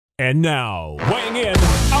And now, weighing in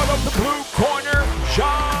out of the blue corner,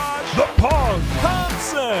 Josh the Punk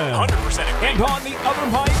Thompson. 100%. And on the other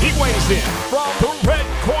mic, he weighs in from the red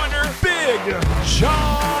corner, Big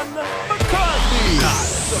John McCarthy.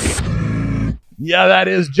 Yeah, that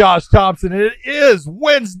is Josh Thompson. It is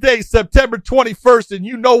Wednesday, September 21st, and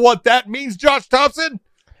you know what that means, Josh Thompson?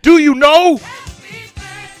 Do you know?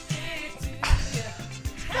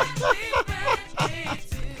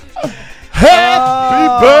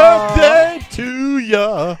 Happy birthday to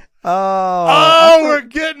ya. Oh, we're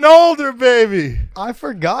getting older, baby. I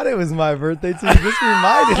forgot it was my birthday too. You just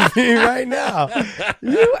reminded me right now.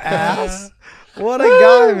 You ass. What a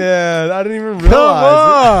guy, man. I didn't even realize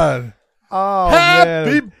Come on. it. Oh,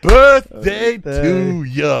 Happy man. birthday to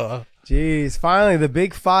ya. Jeez, finally the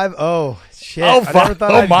big 5-0. Shit. Oh, I never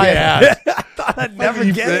thought I'd my get ass. it. I thought I'd never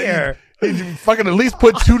You- get here. You fucking at least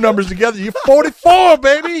put two numbers together. You're 44,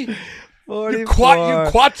 baby. 44.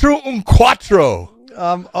 You quattro un quattro.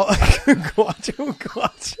 Quattro.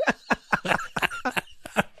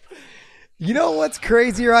 You know what's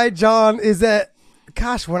crazy, right, John, is that,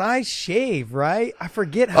 gosh, when I shave, right, I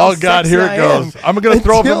forget how Oh, God, sexy here I it goes. am I'm going to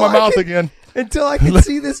throw up in until my I mouth can- again. Until I can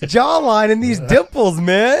see this jawline and these dimples,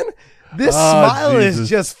 man. This smile Jesus. is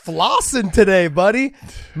just flossing today, buddy.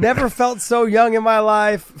 Never felt so young in my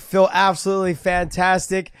life. Feel absolutely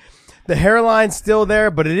fantastic. The hairline's still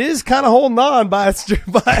there, but it is kind of holding on by a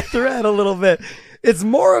thread a little bit. It's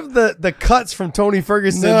more of the cuts from Tony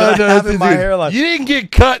Ferguson that I have in my hairline. You didn't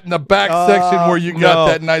get cut in the back section where you got no.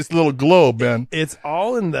 that nice little glow, Ben. It's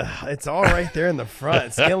all right there in the front.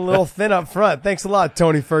 It's getting a little thin up front. Thanks a lot,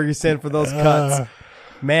 Tony Ferguson, for those cuts.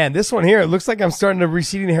 Man, this one here, it looks like I'm starting a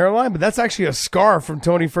receding hairline, but that's actually a scar from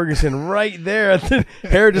Tony Ferguson right there. The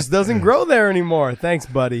hair just doesn't grow there anymore. Thanks,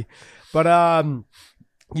 buddy. But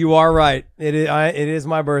you are right. It is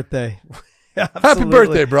my birthday. Happy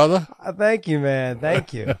birthday, brother. Thank you, man.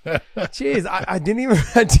 Thank you. Jeez, I didn't even.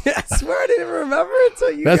 I swear I didn't even remember it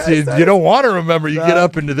until you That's guys it. said You it. don't want to remember. You get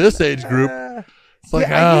up into this age group. It's like,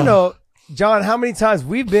 Yeah, you know, John, how many times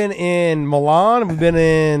we've been in Milan? We've been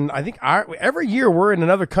in, I think, every year we're in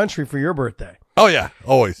another country for your birthday. oh, yeah,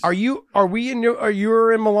 always. Are you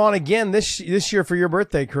in Milan again this year for your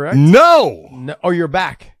birthday, correct? No, No, oh, you're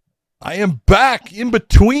back. I am back in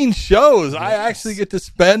between shows. I actually get to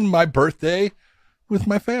spend my birthday with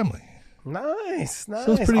my family. Nice.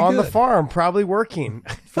 So it's pretty on the good. farm, probably working.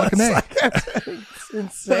 Fucking A. It's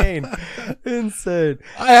insane.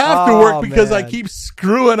 I have to work Oh, because I man. keep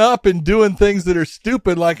screwing up and doing things that are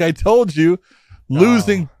stupid, like I told you,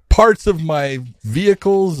 losing parts of my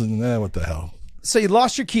vehicles and what the hell. So you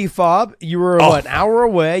lost your key fob. You were an hour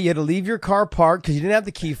away. You had to leave your car parked because you didn't have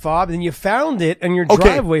the key fob. Then you found it in your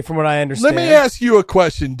driveway, from what I understand. Let me ask you a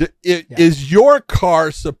question. Is your car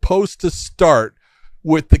supposed to start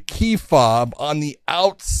with the key fob on the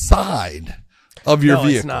outside of your No,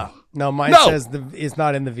 vehicle? it's not. No, mine No. says it's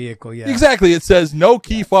not in the vehicle yet. Exactly. It says no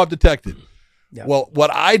key fob detected. Yeah. Well, what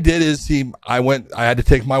I did is I had to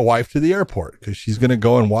take my wife to the airport because she's going to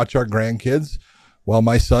go and watch our grandkids while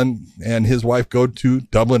my son and his wife go to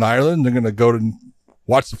Dublin, Ireland. They're going to go to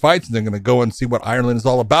watch the fights and they're going to go and see what Ireland is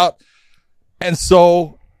all about. And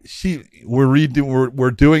so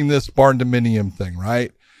we're doing this barn dominium thing,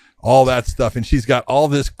 right? All that stuff. And she's got all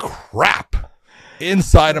this crap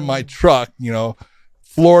inside of my truck,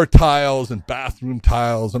 floor tiles and bathroom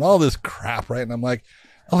tiles and all this crap, right? And I'm like,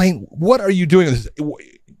 Elaine, what are you doing with this?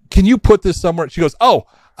 Can you put this somewhere? She goes, oh,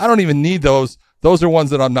 I don't even need those. Those are ones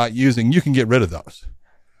that I'm not using. You can get rid of those.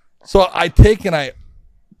 So I put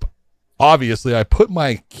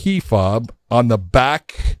my key fob on the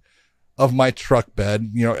back of my truck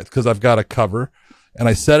bed, because I've got a cover, and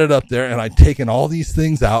I set it up there, and I'd taken all these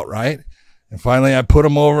things out, right? And finally I put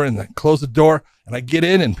them over and I close the door and I get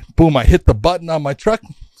in and boom, I hit the button on my truck,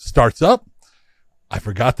 starts up. I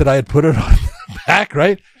forgot that I had put it on the back,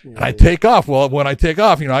 right? And I take off. Well, when I take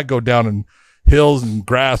off, I go down in hills and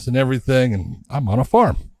grass and everything, and I'm on a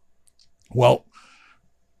farm. Well,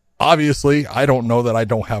 obviously, I don't know that I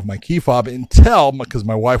don't have my key fob because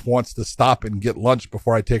my wife wants to stop and get lunch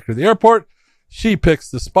before I take her to the airport. She picks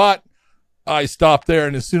the spot. I stop there,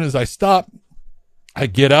 and as soon as I stop, I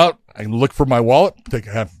get out. I look for my wallet.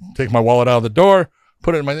 Take my wallet out of the door.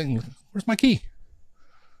 Put it in my thing. Where's my key?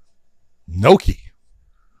 No key.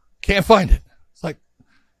 Can't find it. It's like,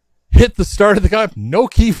 hit the start of the car. No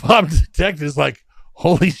key fob detected. It's like,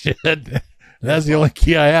 holy shit. That's the only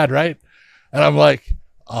key I had, right? And I'm like,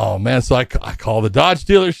 oh, man. So I call the Dodge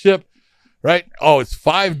dealership, right? Oh, it's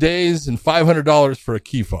 5 days and $500 for a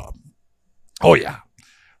key fob. Oh, yeah.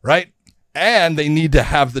 Right? And they need to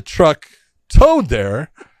have the truck towed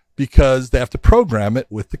there because they have to program it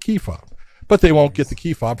with the key fob, but they won't get the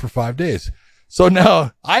key fob for 5 days. So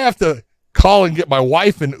now I have to call and get my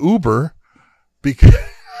wife an Uber because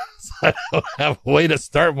I don't have a way to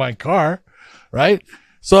start my car, right?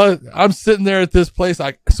 So I'm sitting there at this place.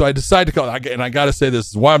 So I decide to call, and I got to say, this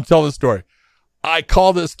is why I'm telling this story. I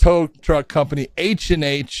call this tow truck company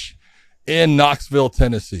H&H in Knoxville,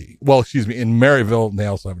 Tennessee. Well, excuse me, in Maryville, and they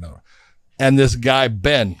also have another one. And this guy,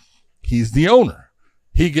 Ben, he's the owner.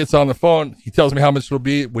 He gets on the phone. He tells me how much it'll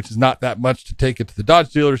be, which is not that much to take it to the Dodge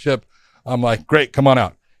dealership. I'm like, great, come on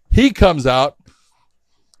out. He comes out,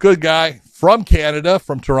 good guy from Canada,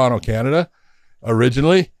 from Toronto, Canada,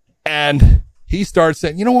 originally. And he starts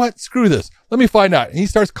saying, you know what? Screw this. Let me find out. And he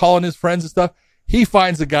starts calling his friends and stuff. He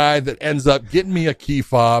finds a guy that ends up getting me a key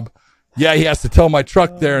fob. Yeah, he has to tow my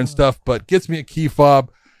truck there and stuff, but gets me a key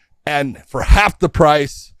fob and for half the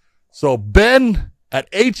price. So Ben at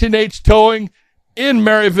H&H Towing in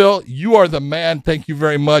Maryville, you are the man. Thank you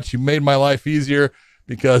very much. You made my life easier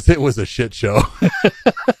because it was a shit show.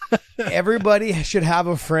 Everybody should have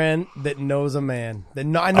a friend that knows a man.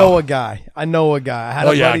 I know a guy. I know a guy. I had a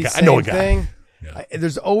buddy, I know a guy. Thing. Yeah.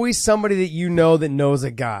 There's always somebody that you know that knows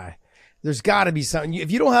a guy. There's got to be something.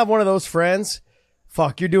 If you don't have one of those friends,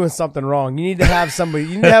 fuck, you're doing something wrong. You need to have somebody.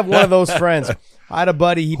 You need to have one of those friends. I had a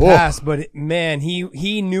buddy. He passed, but man,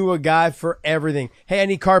 he knew a guy for everything. Hey, I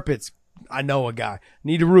need carpets. I know a guy.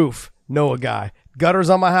 Need a roof. Know a guy. Gutters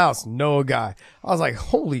on my house. Know a guy. I was like,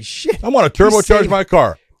 holy shit. I want to turbocharge my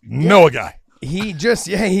car. Know a guy. He just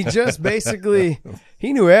basically,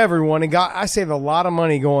 he knew everyone and I saved a lot of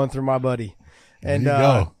money going through my buddy. And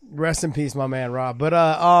rest in peace, my man, Rob. But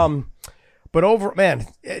over, man,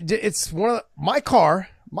 it's one of my car.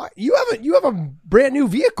 You have a brand new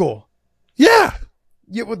vehicle. Yeah.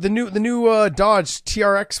 Yeah, with the new Dodge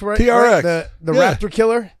TRX, right? TRX. Right? The Raptor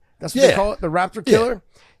Killer. That's what they call it, the Raptor Killer.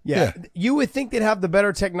 Yeah. You would think they'd have the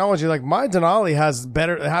better technology. Like my Denali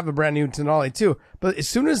have a brand new Denali too. But as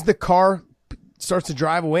soon as the car starts to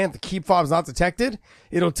drive away and the key fob's not detected,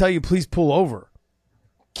 it'll tell you, please pull over.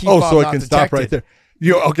 So it can stop right there.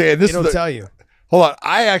 Okay, and it'll tell you. Hold on.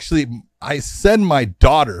 I send my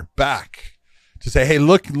daughter back to say, hey,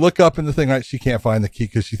 look up in the thing, right? She can't find the key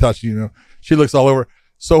because she thought she looks all over.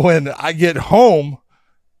 So when I get home,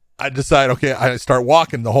 I decide, okay, I start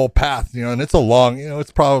walking the whole path, and it's a long,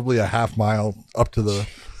 it's probably a half mile up to the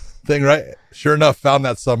thing, right? Sure enough, found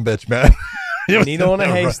that sumbitch, man. Needle in a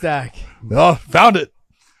haystack. No, found it.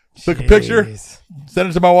 Took a picture, sent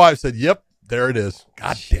it to my wife, said, yep, there it is.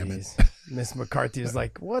 God damn it. Miss McCarthy was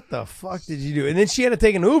like, what the fuck did you do? And then she had to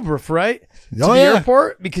take an Uber, right? To the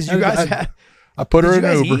airport because you guys had. I put her in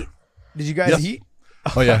an Uber. Eat? Did you guys eat?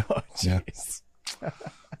 Oh, yeah. Yeah.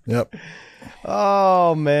 Yep.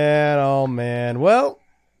 Oh, man. Well,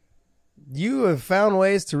 you have found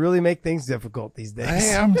ways to really make things difficult these days.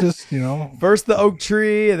 Hey, I'm just, First the oak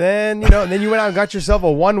tree, and then, and then you went out and got yourself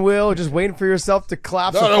a one wheel, just waiting for yourself to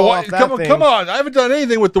collapse and fall off that thing. Come on. I haven't done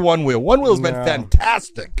anything with the one wheel. One wheel's been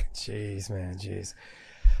fantastic. Jeez, man.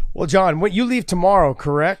 Well, John, you leave tomorrow,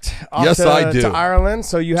 correct? Yes, I do. To Ireland,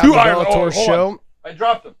 so you have the Bellator show. On. I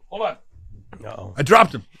dropped him. Hold on. No. I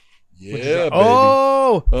dropped him. Yeah, baby.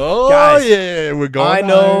 Oh, guys, yeah, we're going.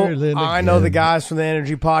 I know the guys from the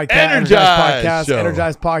Energy Podcast,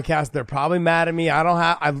 Energize Podcast. They're probably mad at me.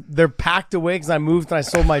 They're packed away because I moved and I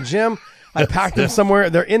sold my gym. I packed them somewhere.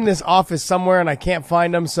 They're in this office somewhere and I can't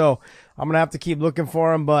find them. So I'm gonna have to keep looking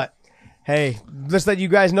for them. But hey, just let you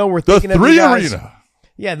guys know we're thinking of you guys. Arena.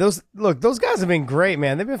 Yeah, those guys have been great,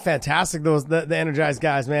 man. They've been fantastic. The Energized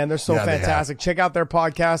guys, man. They're so fantastic. Check out their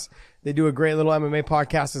podcast. They do a great little MMA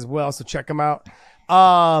podcast as well, so check them out.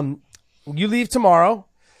 You leave tomorrow.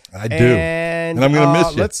 I do. And I'm going to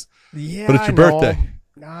miss you. But it's your birthday.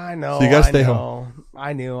 I know. So you got to stay home.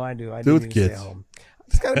 I do. Do with the kids.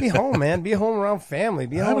 Just got to be home, man. Be home around family.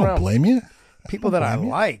 Be home around. I don't blame you. People that I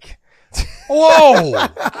like. Whoa!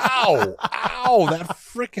 Ow! That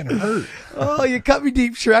freaking hurt. Oh, you cut me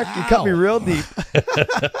deep, Shrek. You cut me real deep.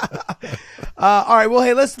 All right. Well,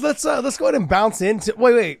 hey, let's go ahead and bounce into.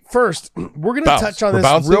 Wait. First, we're gonna touch on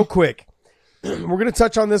this real quick. We're gonna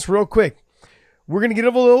touch on this real quick. We're gonna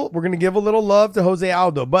give a little love to Jose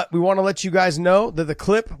Aldo, but we want to let you guys know that the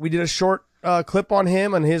clip we did a short clip on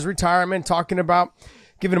him and his retirement, talking about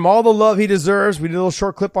giving him all the love he deserves. We did a little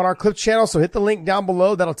short clip on our Clips channel, so hit the link down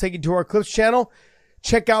below. That'll take you to our Clips channel.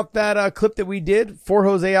 Check out that clip that we did for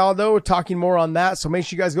Jose Aldo. We're talking more on that, so make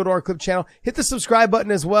sure you guys go to our Clip channel. Hit the subscribe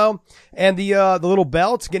button as well, and the little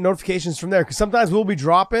bell to get notifications from there, because sometimes we'll be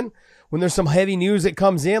dropping when there's some heavy news that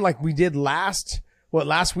comes in, like we did last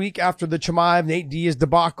week after the Chimaev, Nate Diaz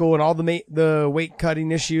debacle and all the weight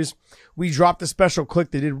cutting issues. we dropped a special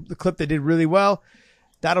clip that did really well.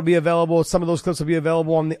 That'll be available. Some of those clips will be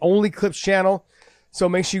available on the Only Clips channel. So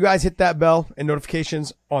make sure you guys hit that bell and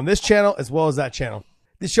notifications on this channel as well as that channel.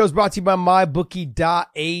 This show is brought to you by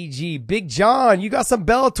MyBookie.ag. Big John, you got some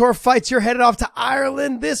Bellator fights. You're headed off to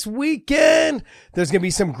Ireland this weekend. There's going to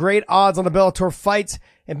be some great odds on the Bellator fights.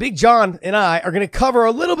 And Big John and I are going to cover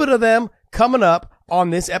a little bit of them coming up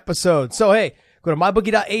on this episode. So, hey, go to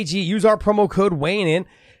MyBookie.ag. Use our promo code Weighing In.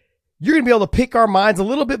 You're going to be able to pick our minds a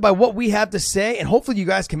little bit by what we have to say. And hopefully you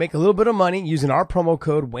guys can make a little bit of money using our promo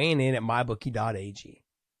code Weighing In at MyBookie.ag.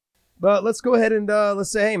 But let's go ahead and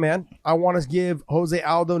let's say, hey, man, I want to give Jose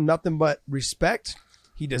Aldo nothing but respect.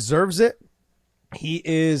 He deserves it. He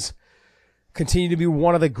is continue to be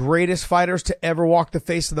one of the greatest fighters to ever walk the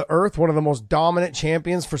face of the earth, one of the most dominant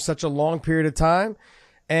champions for such a long period of time.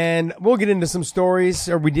 And we'll get into some stories,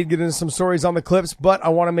 or we did get into some stories on the clips, but I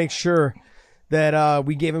want to make sure that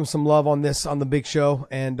we gave him some love on the big show.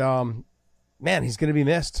 And, man, he's going to be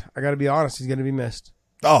missed. I got to be honest. He's going to be missed.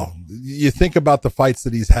 Oh, you think about the fights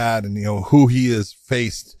that he's had and, who he has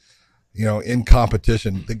faced, in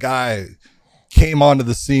competition. The guy came onto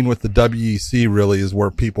the scene with the WEC really is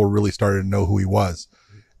where people really started to know who he was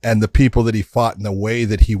and the people that he fought and the way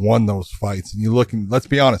that he won those fights. And you look and let's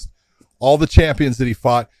be honest, all the champions that he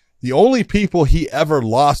fought, the only people he ever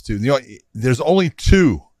lost to, there's only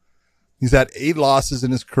 2. He's had 8 losses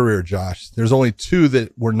in his career, Josh. There's only 2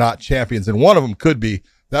 that were not champions. And one of them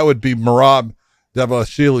that would be Merab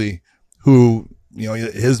Dvalishvili, who,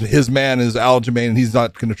 his man is Aljamain and he's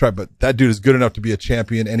not going to try, but that dude is good enough to be a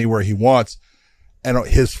champion anywhere he wants. And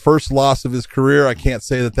his first loss of his career, I can't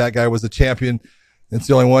say that guy was a champion. It's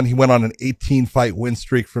the only one. He went on an 18-fight win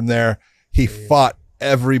streak from there. He fought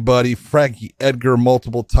everybody, Frankie Edgar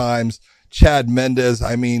multiple times, Chad Mendes.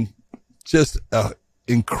 I mean, just a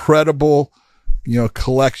incredible,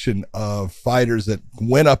 collection of fighters that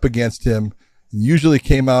went up against him. Usually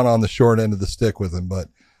came out on the short end of the stick with him, but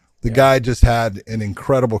the guy just had an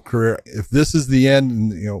incredible career. If this is the end,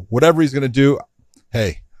 and, whatever he's going to do,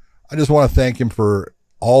 hey, I just want to thank him for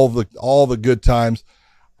all the good times.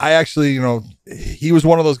 I actually, he was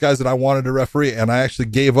one of those guys that I wanted to referee, and I actually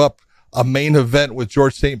gave up a main event with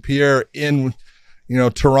George St. Pierre in,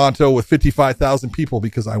 Toronto with 55,000 people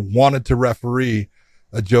because I wanted to referee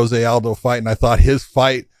a Jose Aldo fight, and I thought his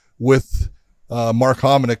fight with Mark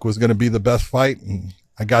Hominick was going to be the best fight, and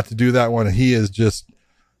I got to do that one. And he is just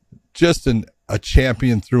a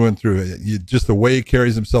champion through and through. Just the way he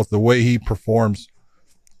carries himself, the way he performs.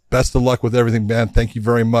 Best of luck with everything, man. Thank you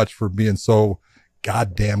very much for being so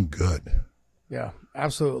goddamn good. Yeah,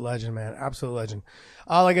 absolute legend, man. Absolute legend.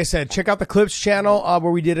 Like I said, check out the Clips channel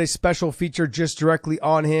where we did a special feature just directly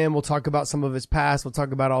on him. We'll talk about some of his past. We'll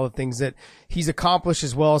talk about all the things that he's accomplished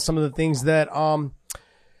as well as some of the things that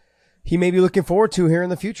he may be looking forward to here in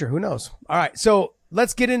the future. Who knows? All right, so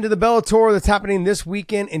let's get into the Bellator that's happening this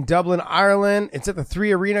weekend in Dublin, Ireland. It's at the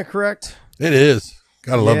 3 Arena, correct? It is.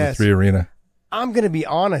 Gotta love the 3 Arena. I'm going to be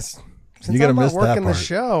honest. Since You're I'm gonna miss not working that the part.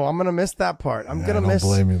 show, I'm going to miss that part. Don't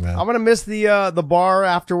blame you, man. I'm going to miss the bar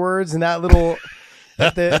afterwards and that little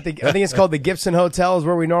at the I think it's called the Gibson Hotel is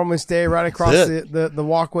where we normally stay, right across the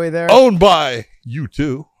walkway there. Owned by you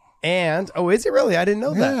too. And is it really? I didn't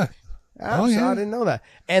know that. Yeah. I didn't know that.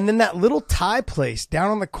 And then that little Thai place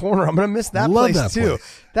down on the corner. I'm going to miss that place too.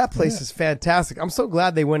 That place is fantastic. I'm so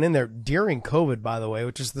glad they went in there during COVID, by the way,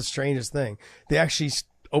 which is the strangest thing. They actually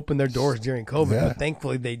opened their doors during COVID, but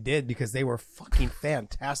thankfully they did because they were fucking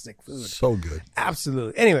fantastic food. So good.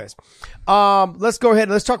 Absolutely. Anyways, let's go ahead.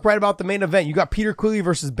 Let's talk right about the main event. You got Peter Queally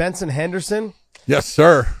versus Benson Henderson. Yes,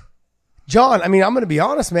 sir. John, I mean, I'm going to be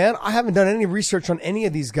honest, man. I haven't done any research on any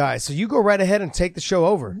of these guys, so you go right ahead and take the show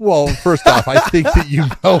over. Well, first off, I think that you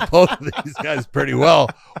know both of these guys pretty well.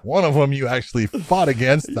 One of them you actually fought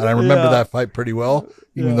against, and I remember that fight pretty well,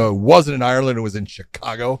 even though it wasn't in Ireland, it was in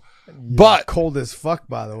Chicago. But cold as fuck,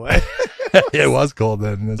 by the way. It was cold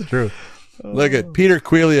then. That's true. Look at Peter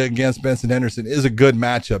Queally against Benson Henderson is a good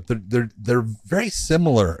matchup. They're very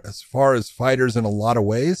similar as far as fighters in a lot of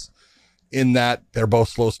ways, in that they're both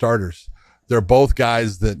slow starters. They're both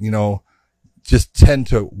guys that, just tend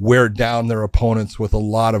to wear down their opponents with a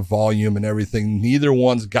lot of volume and everything. Neither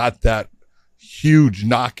one's got that huge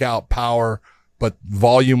knockout power, but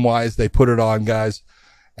volume wise, they put it on guys,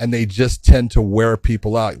 and they just tend to wear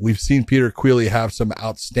people out. We've seen Peter Queally have some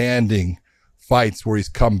outstanding fights where he's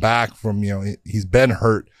come back from, he's been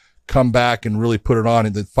hurt, come back and really put it on.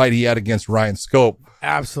 In the fight he had against Ryan Scope,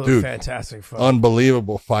 absolutely fantastic fight,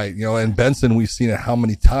 unbelievable fight. And Benson, we've seen it how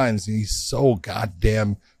many times. He's so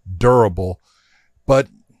goddamn durable, but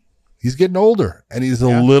he's getting older and he's a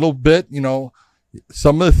little bit,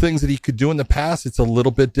 Some of the things that he could do in the past, it's a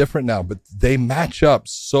little bit different now, but they match up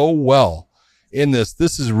so well in this.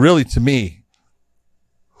 This is really, to me,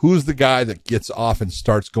 who's the guy that gets off and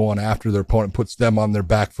starts going after their opponent, puts them on their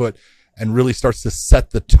back foot, and really starts to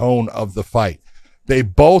set the tone of the fight. They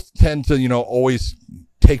both tend to, always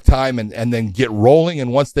take time and then get rolling.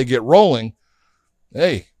 And once they get rolling,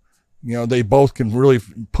 hey, they both can really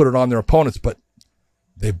put it on their opponents, but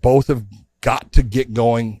they both have got to get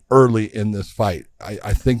going early in this fight.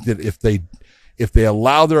 I think that if they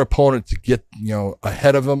allow their opponent to get,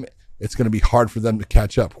 ahead of them, it's going to be hard for them to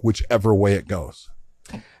catch up, whichever way it goes.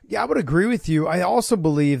 Yeah, I would agree with you. I also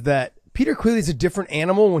believe that Peter Queally is a different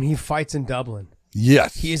animal when he fights in Dublin.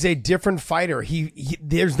 Yes. He is a different fighter. He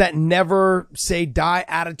there's that never say die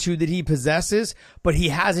attitude that he possesses, but he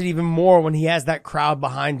has it even more when he has that crowd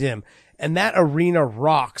behind him. And that arena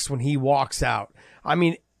rocks when he walks out. I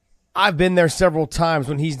mean, I've been there several times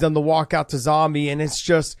when he's done the walkout to Zombie, and it's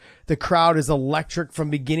just the crowd is electric from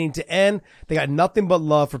beginning to end. They got nothing but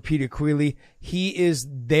love for Peter Queally. He is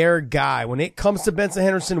their guy. When it comes to Benson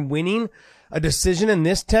Henderson winning a decision in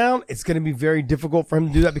this town, it's going to be very difficult for him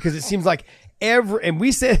to do that because it seems like and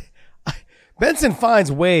we said Benson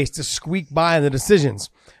finds ways to squeak by in the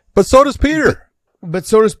decisions. But so does Peter. But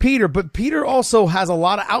so does Peter. But Peter also has a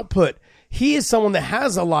lot of output. He is someone that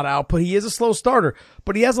has a lot of output. He is a slow starter,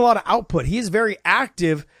 but he has a lot of output. He is very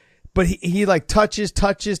active, but he like touches,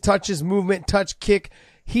 movement, touch, kick.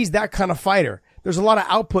 He's that kind of fighter. There's a lot of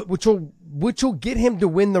output, which will get him to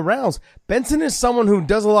win the rounds. Benson is someone who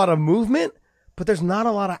does a lot of movement, but there's not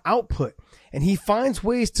a lot of output. And he finds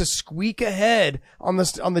ways to squeak ahead on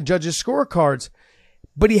the judges' scorecards,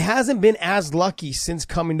 but he hasn't been as lucky since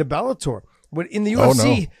coming to Bellator. When in the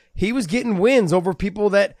UFC, he was getting wins over people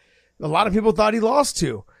that a lot of people thought he lost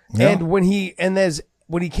to. Yeah. And when he came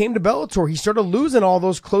to Bellator, he started losing all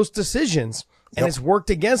those close decisions, and it's worked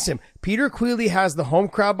against him. Peter Queally has the home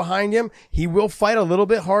crowd behind him. He will fight a little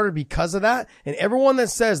bit harder because of that. And everyone that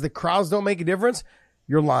says the crowds don't make a difference,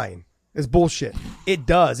 you're lying. It's bullshit. It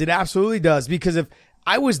does. It absolutely does. Because if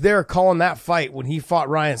I was there calling that fight when he fought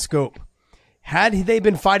Ryan Scope, had they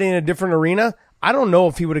been fighting in a different arena, I don't know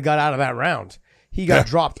if he would have got out of that round. He got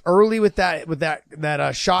dropped early with that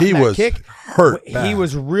shot. He and that was kick. hurt. He bad.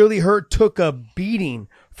 was really hurt. Took a beating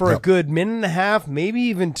for a good minute and a half, maybe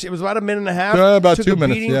even it was about a minute and a half. About took 2 a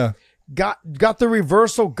minutes. beating, Yeah. Got the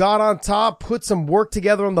reversal. Got on top. Put some work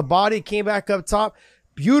together on the body. Came back up top.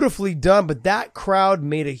 Beautifully done. But that crowd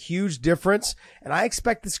made a huge difference, and I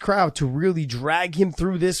expect this crowd to really drag him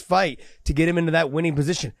through this fight to get him into that winning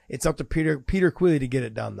position. It's up to Peter Queally to get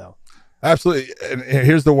it done, though. Absolutely. And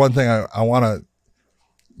here's the one thing I want to.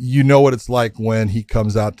 What it's like when he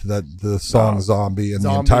comes out to the song Zombie and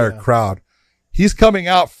the entire crowd. He's coming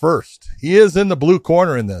out first. He is in the blue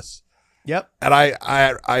corner in this. Yep. And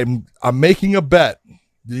I'm making a bet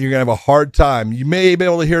that you're gonna have a hard time. You may be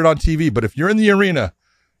able to hear it on TV, but if you're in the arena,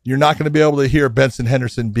 you're not going to be able to hear Benson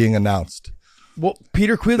Henderson being announced. Well,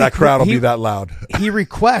 Peter Queally, that crowd will be that loud. He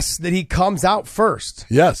requests that he comes out first.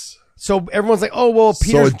 Yes. So everyone's like, oh, well,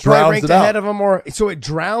 Peter's probably ranked ahead of him. So it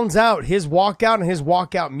drowns out his walkout and his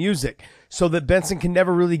walkout music so that Benson can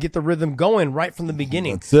never really get the rhythm going right from the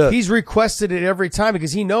beginning. That's it. He's requested it every time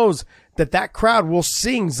because he knows that crowd will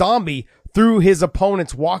sing Zombie through his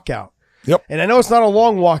opponent's walkout. Yep. And I know it's not a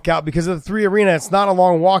long walkout because of the 3 Arena. It's not a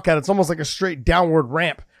long walkout. It's almost like a straight downward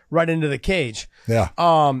ramp right into the cage. Yeah.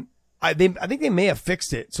 I think they may have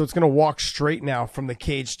fixed it, so it's going to walk straight now from the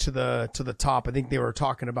cage to the top. I think they were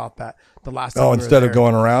talking about that the last time. Instead of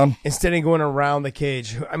going around? Instead of going around the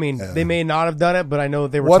cage. I mean, they may not have done it, but I know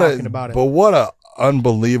they were talking about it. But what a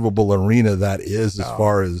unbelievable arena that is as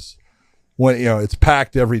far as when, it's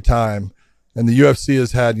packed every time. And the UFC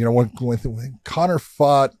has had, when Conor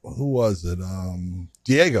fought, who was it?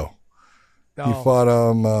 Diego. He fought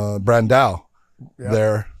Brandao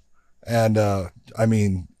there. And, I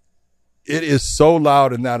mean, it is so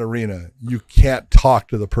loud in that arena, you can't talk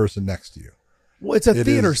to the person next to you. Well, it's a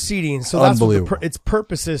theater seating, so that's what its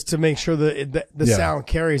purpose is, to make sure that the sound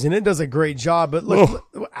carries, and it does a great job. But look,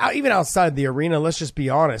 even outside the arena, let's just be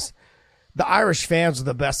honest. The Irish fans are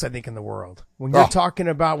the best, I think, in the world. When you're talking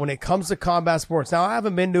about when it comes to combat sports. Now, I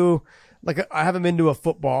haven't been to a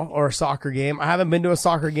football or a soccer game. I haven't been to a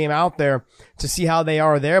soccer game out there to see how they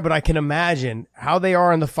are there, but I can imagine how they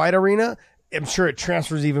are in the fight arena. I'm sure it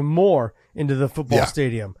transfers even more into the football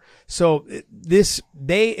stadium. So it's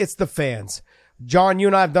the fans. John, you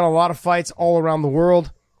and I have done a lot of fights all around the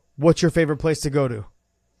world. What's your favorite place to go to?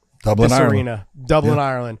 Dublin, Ireland. arena, Dublin,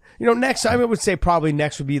 Ireland. Next, I would say probably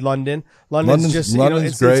next would be London. London's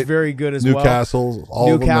London's great. It's very good as well. Newcastle,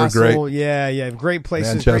 all of them are great. Yeah, great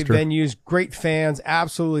places, Manchester. great venues, great fans,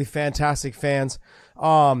 absolutely fantastic fans.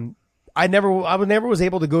 I never was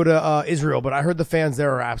able to go to Israel, but I heard the fans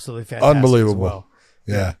there are absolutely fantastic. Unbelievable. As well.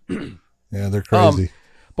 Yeah. Yeah, they're crazy.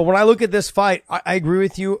 But when I look at this fight, I agree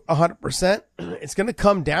with you 100%. It's going to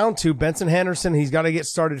come down to Benson Henderson. He's got to get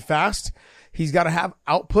started fast. He's got to have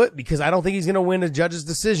output because I don't think he's going to win a judge's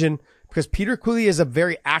decision because Peter Queally is a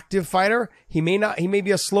very active fighter. He may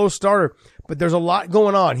be a slow starter, but there's a lot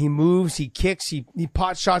going on. He moves, he kicks, he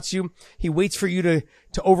pot shots you. He waits for you to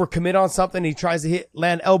overcommit on something. He tries to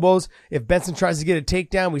land elbows. If Benson tries to get a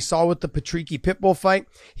takedown, we saw with the Patricky Pitbull fight,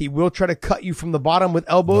 he will try to cut you from the bottom with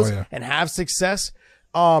elbows and have success.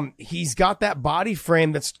 He's got that body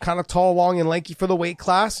frame that's kind of tall, long, and lanky for the weight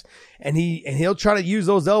class, and he'll try to use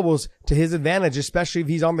those elbows to his advantage, especially if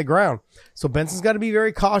he's on the ground. So Benson's got to be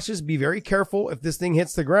very cautious, be very careful if this thing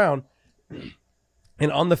hits the ground.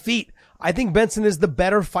 And on the feet, I think Benson is the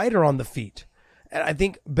better fighter on the feet. And I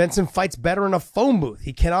think Benson fights better in a phone booth.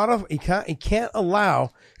 He can't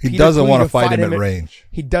allow. He doesn't want to fight him at range.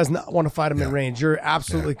 He does not want to fight him at range. You're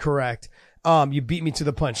absolutely correct. You beat me to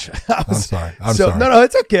the punch. I'm sorry. Sorry. No,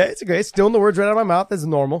 it's okay. It's okay. It's stealing the words right out of my mouth. That's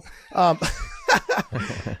normal.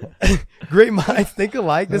 Great minds think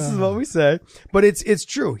alike. This is what we say. But it's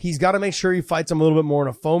true. He's got to make sure he fights him a little bit more in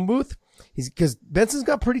a phone booth. Because Benson's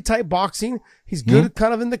got pretty tight boxing. He's good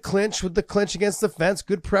kind of in the clinch with the clinch against the fence.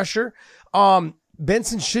 Good pressure.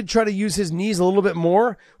 Benson should try to use his knees a little bit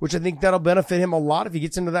more, which I think that'll benefit him a lot if he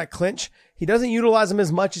gets into that clinch. He doesn't utilize them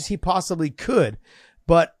as much as he possibly could.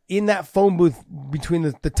 But in that phone booth between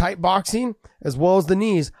the tight boxing as well as the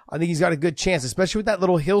knees, I think he's got a good chance, especially with that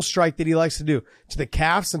little heel strike that he likes to do to the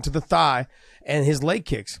calves and to the thigh and his leg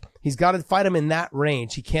kicks. He's got to fight him in that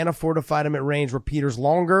range. He can't afford to fight him at range where Peter's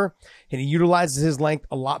longer, and he utilizes his length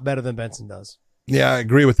a lot better than Benson does. Yeah, I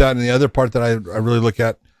agree with that. And the other part that I really look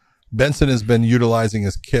at, Benson has been utilizing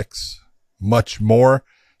his kicks much more,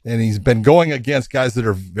 and he's been going against guys that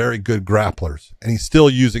are very good grapplers, and he's still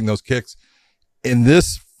using those kicks. In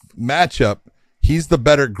this matchup, he's the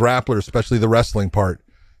better grappler, especially the wrestling part.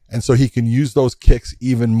 And so he can use those kicks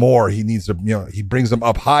even more. He needs to, he brings them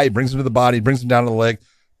up high, brings them to the body, brings them down to the leg.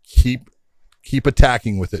 Keep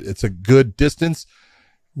attacking with it. It's a good distance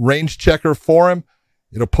range checker for him.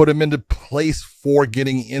 It'll put him into place for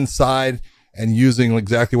getting inside and using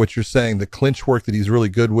exactly what you're saying. The clinch work that he's really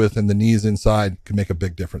good with and the knees inside can make a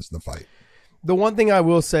big difference in the fight. The one thing I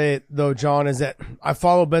will say, though, John, is that I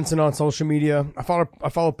follow Benson on social media. I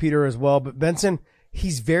follow Peter as well. But Benson,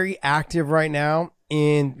 he's very active right now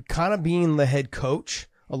in kind of being the head coach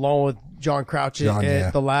along with John Crouch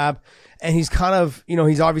at the lab. And he's kind of,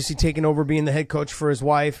 he's obviously taken over being the head coach for his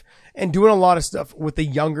wife and doing a lot of stuff with the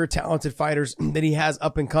younger, talented fighters that he has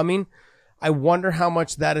up and coming. I wonder how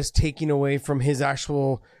much that is taking away from his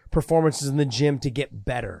actual performances in the gym to get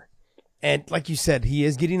better. And like you said, he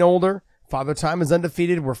is getting older. Father Time is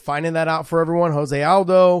undefeated. We're finding that out for everyone. Jose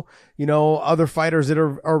Aldo, other fighters that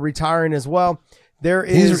are retiring as well.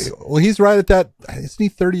 He's right at that. Isn't he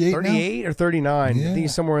 38 38 or 39? Yeah. I think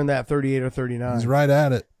he's somewhere in that 38 or 39. He's right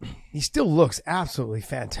at it. He still looks absolutely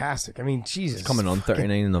fantastic. I mean, Jesus. He's coming on 39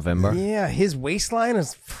 in November. Yeah, his waistline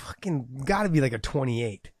is fucking got to be like a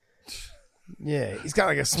 28. Yeah, he's got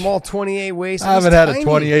like a small 28 waist. I haven't had a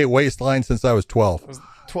 28 waistline since I was 12.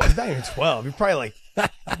 12, not even 12. You're probably like,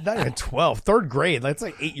 not even 12. Third grade. That's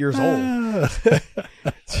like 8 years old.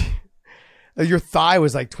 Your thigh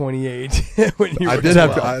was like 28 when you were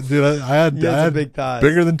 12. I had big thighs.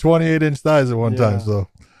 Bigger than 28-inch thighs at one time. So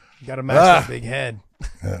you got to match that big head.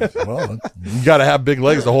 Yeah, well, you got to have big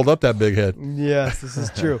legs to hold up that big head. Yes, this is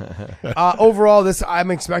true. Overall,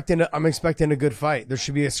 I'm expecting a good fight. There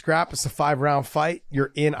should be a scrap. It's a 5-round fight.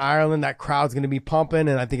 You're in Ireland. That crowd's going to be pumping,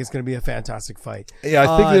 and I think it's going to be a fantastic fight.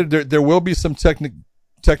 Yeah, I think there will be some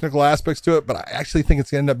technical aspects to it, but I actually think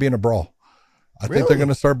it's going to end up being a brawl. I think they're going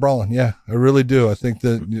to start brawling. Yeah, I really do. I think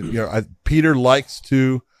that Peter likes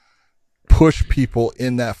to push people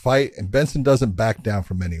in that fight, and Benson doesn't back down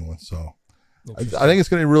from anyone. So I think it's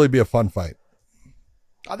going to really be a fun fight.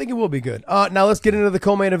 I think it will be good. Now let's get into the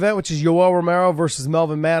co-main event, which is Yoel Romero versus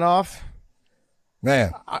Melvin Manoff.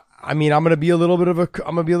 Man, I mean, I'm going to be a little bit of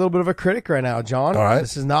a critic right now, John. All right.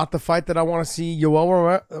 This is not the fight that I want to see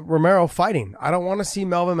Yoel Romero fighting. I don't want to see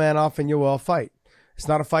Melvin Manoff and Yoel fight. It's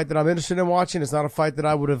not a fight that I'm interested in watching. It's not a fight that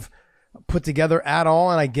I would have put together at all,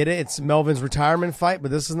 and I get it. It's Melvin's retirement fight, but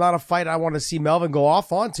this is not a fight I want to see Melvin go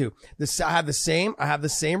off onto. I have the same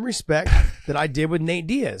respect that I did with Nate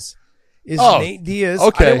Diaz. is Nate Diaz.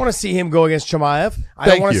 Okay. I didn't want to see him go against Chimaev. I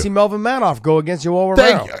don't want to see Melvin Manoff go against Yoel Romero.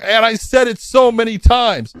 Thank you. And I said it so many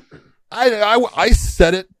times. I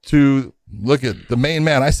said it to, look at the main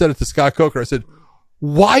man. I said it to Scott Coker. I said,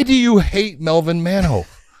 why do you hate Melvin Manoff?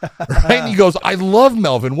 Right? And he goes, I love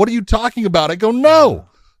Melvin. What are you talking about? I go, no.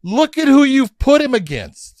 Look at who you've put him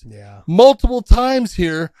against. Yeah. Multiple times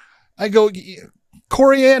here. I go,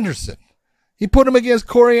 Corey Anderson. He put him against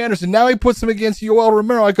Corey Anderson. Now he puts him against Yoel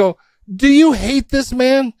Romero. I go, do you hate this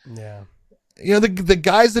man? Yeah. You know, the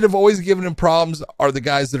guys that have always given him problems are the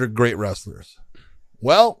guys that are great wrestlers.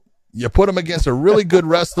 Well, you put him against a really good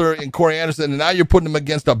wrestler in Corey Anderson, and now you're putting him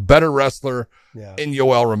against a better wrestler in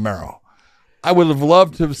Yoel Romero. I would have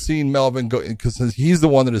loved to have seen Melvin go, because he's the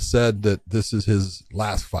one that has said that this is his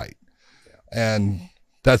last fight. And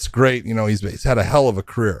that's great. You know, he's had a hell of a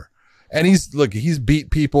career. And he's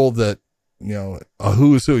beat people that, you know, a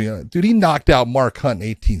who's who. You know, dude, he knocked out Mark Hunt in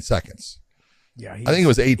 18 seconds. Yeah, I think it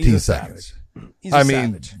was 18 seconds. I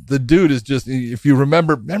mean, the dude is just, if you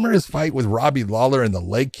remember his fight with Robbie Lawler and the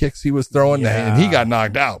leg kicks he was throwing, and he got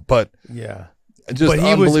knocked out, but just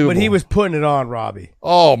unbelievable. But he was putting it on Robbie.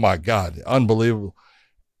 Oh my God. Unbelievable.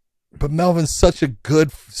 But Melvin's such a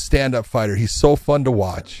good stand-up fighter. He's so fun to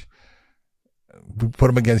watch. We put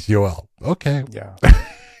him against Yoel. Okay. Yeah.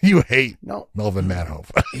 You hate Melvin Manoff.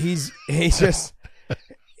 He's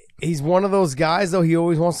one of those guys, though. He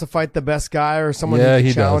always wants to fight the best guy or someone he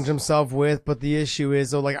can challenge himself with. But the issue is,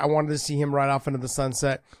 though, like, I wanted to see him right off into the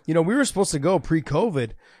sunset. You know, we were supposed to go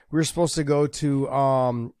pre-COVID. We were supposed to go to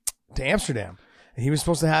Amsterdam, and he was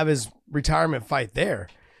supposed to have his retirement fight there.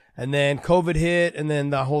 And then COVID hit, and then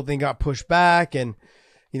the whole thing got pushed back. And,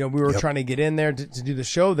 you know, we were trying to get in there to do the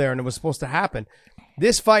show there, and it was supposed to happen.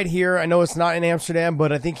 This fight here, I know it's not in Amsterdam,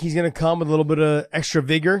 but I think he's going to come with a little bit of extra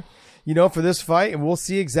vigor, you know, for this fight, and we'll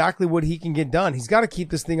see exactly what he can get done. He's got to keep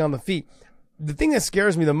this thing on the feet. The thing that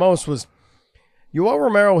scares me the most was Yoel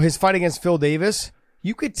Romero, his fight against Phil Davis.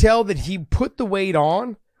 You could tell that he put the weight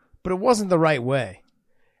on, but it wasn't the right way.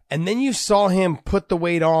 And then you saw him put the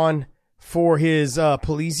weight on for his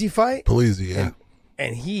Polizzi fight. Polizzi, yeah.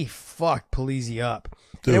 And he fucked Polizzi up.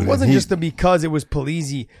 Dude, and it wasn't just because it was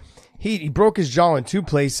Polizzi. He broke his jaw in two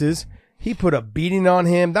places. He put a beating on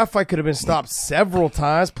him. That fight could have been stopped several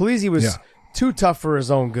times. Polizzi was too tough for his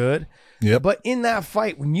own good. Yep. But in that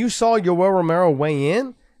fight, when you saw Yoel Romero weigh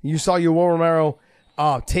in, you saw Yoel Romero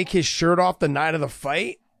take his shirt off the night of the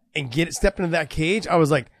fight and step into that cage, I was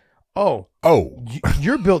like, oh,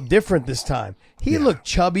 you're built different this time. He looked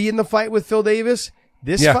chubby in the fight with Phil Davis.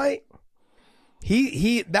 This fight,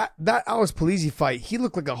 that Alex Polizzi fight, he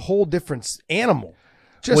looked like a whole different animal.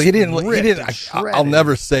 Just well, he didn't. I'll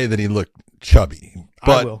never say that he looked chubby,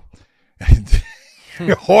 but I will.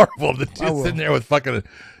 You're horrible. The dude's sitting there with fucking.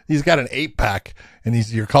 He's got an 8-pack, and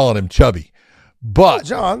you're calling him chubby. But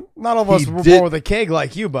John, not all of us were born with a keg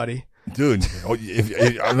like you, buddy. Dude,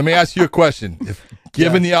 let me ask you a question. If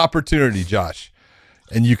given the opportunity, Josh,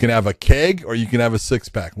 and you can have a keg or you can have a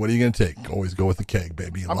 6-pack, what are you going to take? Always go with the keg,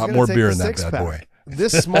 baby. A lot more beer in that bad boy.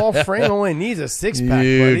 This small frame only needs a 6-pack,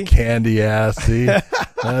 buddy. You candy ass. See,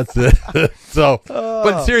 that's it. So,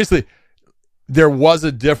 but seriously, there was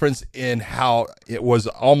a difference in how it was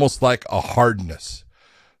almost like a hardness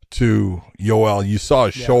to Yoel. You saw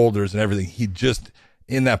his shoulders and everything. He just,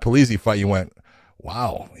 in that Polizzi fight, you went,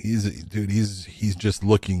 wow, he's just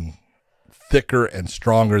looking thicker and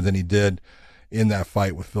stronger than he did in that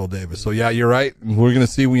fight with Phil Davis. So yeah, you're right. We're going to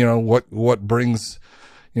see, you know, what brings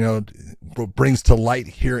to light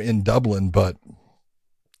here in Dublin. But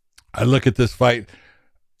I look at this fight,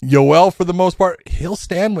 Yoel, for the most part, he'll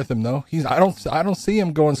stand with him though. I don't see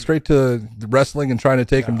him going straight to wrestling and trying to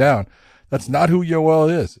take him down. That's not who Yoel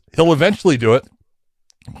is. He'll eventually do it,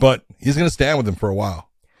 but he's going to stand with him for a while.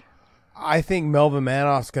 I think Melvin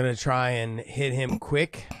Manoff's going to try and hit him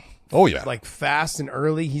quick. Oh yeah. Like fast and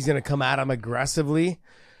early. He's going to come at him aggressively.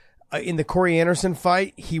 In the Corey Anderson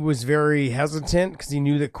fight, he was very hesitant because he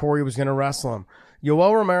knew that Corey was going to wrestle him.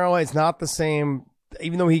 Yoel Romero is not the same,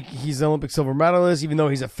 even though he's an Olympic silver medalist, even though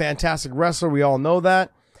he's a fantastic wrestler, we all know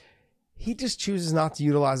that. He just chooses not to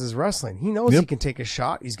utilize his wrestling. He knows he can take a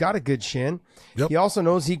shot. He's got a good shin. Yep. He also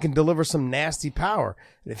knows he can deliver some nasty power.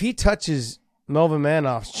 And if he touches Melvin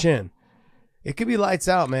Manoff's chin, it could be lights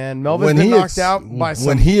out, man. Melvin's been knocked out by some...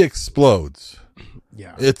 When he explodes,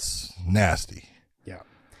 it's nasty. Yeah.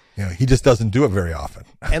 You know, he just doesn't do it very often.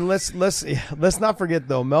 And let's not forget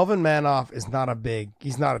though, Melvin Manoff is not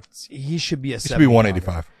he should be a 70. He should be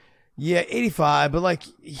 185. Yeah, 85, but like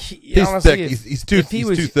he's honestly, thick. He's too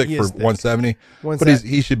thick for 170. But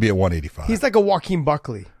he should be at 185. He's like a Joaquin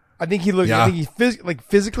Buckley. I think he looks. I think he's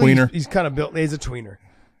physically. Tweener. He's kind of built. He's a tweener.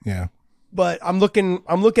 Yeah. But I'm looking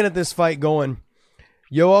at this fight going,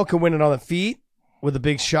 Yoel can win it on the feet with a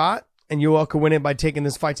big shot, and Yoel can win it by taking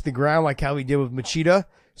this fight to the ground like how he did with Machida.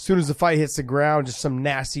 As soon as the fight hits the ground, just some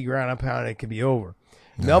nasty ground and pound, it could be over.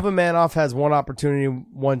 Yeah. Melvin Manoff has one opportunity,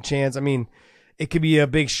 one chance. I mean, it could be a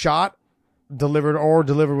big shot delivered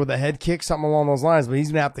with a head kick, something along those lines, but he's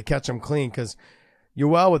going to have to catch him clean because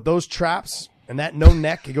Yoel, with those traps and that no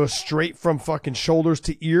neck, it goes straight from fucking shoulders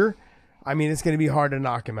to ear. I mean, it's going to be hard to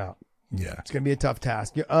knock him out. Yeah. It's going to be a tough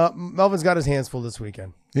task. Melvin's got his hands full this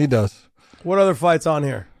weekend. He does. What other fights on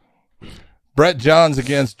here? Brett Johns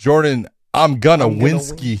against Jordan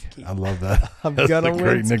Winsky. I love that. That's a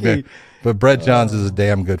great nickname. But Brett Johns is a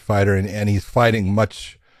damn good fighter, and he's fighting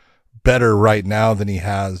much better right now than he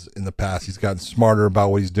has in the past. He's gotten smarter about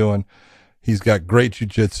what he's doing. He's got great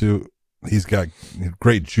jiu-jitsu. He's got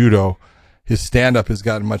great judo. His stand-up has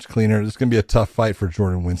gotten much cleaner. It's going to be a tough fight for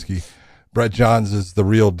Jordan Winsky. Brett Johns is the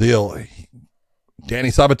real deal. Danny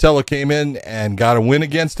Sabatello came in and got a win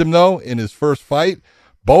against him, though, in his first fight.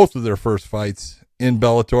 Both of their first fights in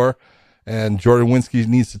Bellator. And Jordan Winsky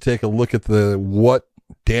needs to take a look at what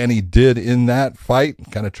Danny did in that fight,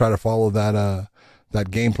 kind of try to follow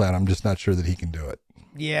that game plan. I'm just not sure that he can do it.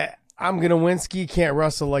 Yeah, I'm going to Winsky can't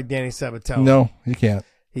wrestle like Danny Sabatello. No, he can't.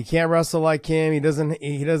 He can't wrestle like him. He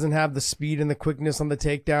doesn't have the speed and the quickness on the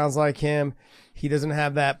takedowns like him. He doesn't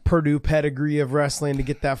have that Purdue pedigree of wrestling to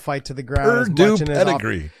get that fight to the ground. Purdue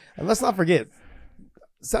pedigree. And let's not forget,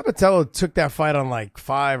 Sabatello took that fight on like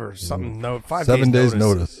 7 days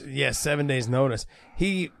notice. Yeah, 7 days notice.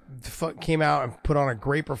 He came out and put on a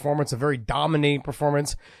great performance, a very dominating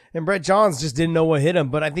performance. And Brett Johns just didn't know what hit him.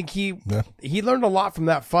 But I think he learned a lot from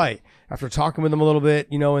that fight after talking with him a little bit,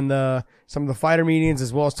 in some of the fighter meetings,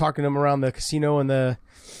 as well as talking to him around the casino and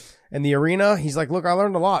the arena. He's like, look, I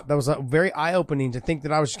learned a lot. That was very eye-opening to think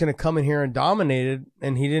that I was just going to come in here and dominate it.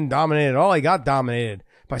 And he didn't dominate at all. He got dominated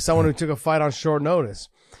by someone who took a fight on short notice.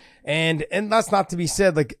 And that's not to be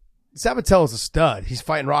said, like, Sabatello's a stud. He's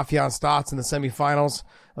fighting Rafion Stotts in the semifinals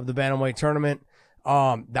of the Bantamweight tournament.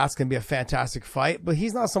 That's going to be a fantastic fight, but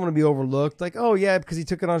he's not someone to be overlooked. Like, oh yeah, because he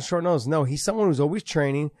took it on short notice. No, he's someone who's always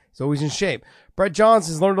training. He's always in shape. Brett Johns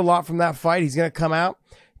has learned a lot from that fight. He's going to come out,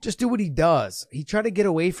 just do what he does. He tried to get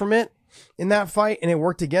away from it in that fight, and it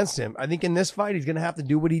worked against him. I think in this fight, he's going to have to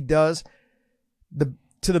do what he does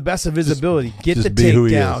to the best of his ability. Get the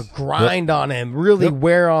takedown, grind on him, really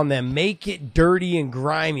wear on them, make it dirty and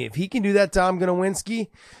grimy. If he can do that to I'm gonna Winsky,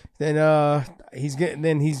 then he's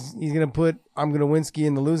gonna put I'm gonna Winsky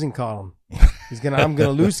in the losing column. I'm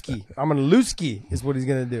gonna Lewski is what he's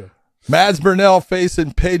gonna do. Mads Burnell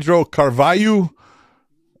facing Pedro Carvalho.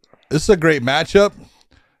 This is a great matchup.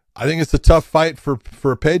 I think it's a tough fight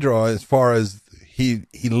for Pedro as far as he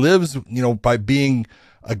lives, by being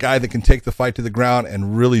a guy that can take the fight to the ground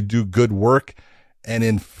and really do good work. And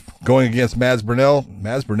in going against Mads Burnell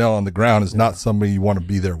on the ground is not somebody you want to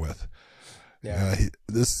be there with. Yeah.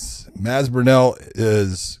 This Mads Burnell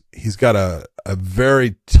he's got a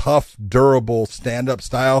very tough, durable stand-up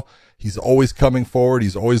style. He's always coming forward.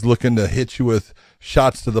 He's always looking to hit you with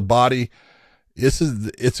shots to the body. It's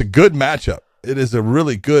a good matchup. It is a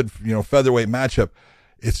really good, featherweight matchup.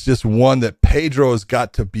 It's just one that Pedro has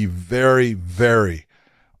got to be very, very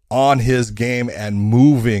on his game and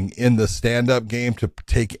moving in the stand-up game to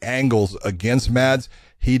take angles against Mads.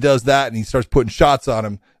 He does that and he starts putting shots on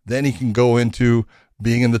him. Then he can go into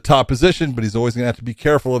being in the top position, but he's always going to have to be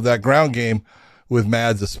careful of that ground game with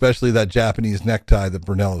Mads, especially that Japanese necktie that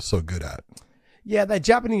Burnell is so good at. Yeah, that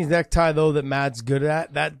Japanese necktie, though, that Mads good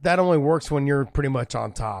at, that only works when you're pretty much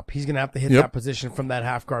on top. He's going to have to hit that position from that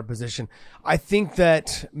half guard position. I think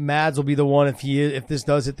that Mads will be the one, if this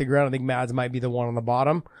does hit the ground, I think Mads might be the one on the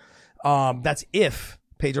bottom. That's if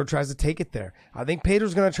Pedro tries to take it there. I think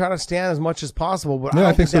Pedro's going to try to stand as much as possible, but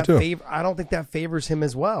I think so too. I don't think that favors him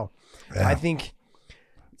as well. Yeah. I think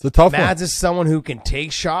it's a tough Mads one. is someone who can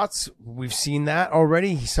take shots. We've seen that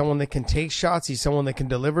already. He's someone that can take shots. He's someone that can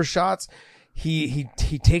deliver shots. He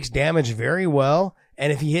takes damage very well,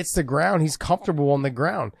 and if he hits the ground, he's comfortable on the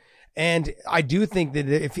ground. And I do think that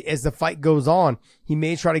as the fight goes on, he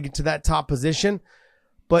may try to get to that top position,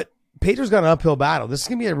 but Pedro's got an uphill battle. This is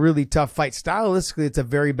going to be a really tough fight. Stylistically, it's a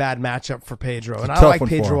very bad matchup for Pedro, and I like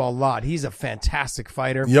Pedro a lot. He's a fantastic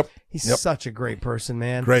fighter. Yep. He's such a great person,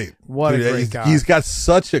 man. Great. What a great guy. He's got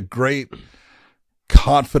such a great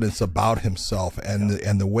confidence about himself and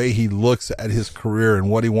the way he looks at his career and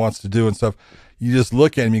what he wants to do and stuff. You just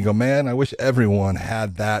look at him, you go, man, I wish everyone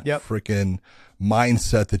had that freaking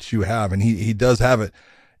mindset that you have. And he does have it.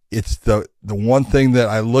 It's the one thing that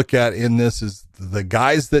I look at in this is the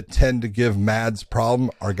guys that tend to give Mads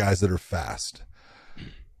problem are guys that are fast.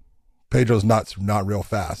 Pedro's not real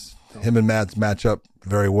fast. Him and Mads match up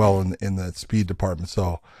very well in the speed department.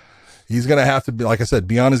 So he's going to have to be, like I said,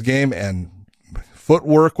 be on his game and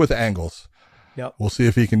footwork with angles. Yep. We'll see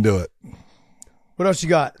if he can do it. What else you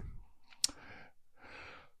got?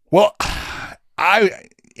 Well,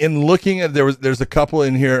 in looking at, there's a couple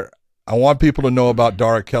in here. I want people to know about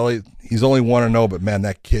Dara Kelly. He's only 1-0, but man,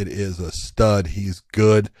 that kid is a stud. He's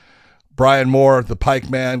good. Brian Moore, the Pike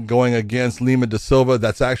man, going against Lima da Silva.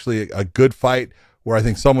 That's actually a good fight where I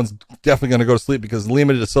think someone's definitely going to go to sleep because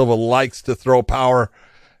Lima da Silva likes to throw power.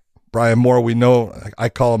 Brian Moore, we know, I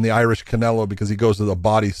call him the Irish Canelo because he goes to the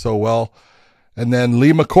body so well. And then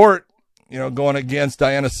Lee McCourt, going against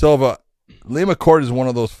Diana Silva. Lee McCourt is one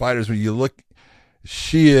of those fighters where you look,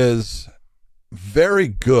 she is very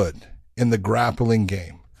good in the grappling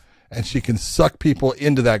game. And she can suck people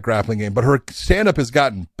into that grappling game. But her stand-up has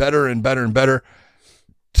gotten better and better and better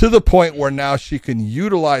to the point where now she can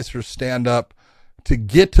utilize her stand-up to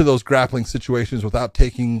get to those grappling situations without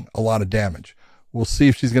taking a lot of damage. We'll see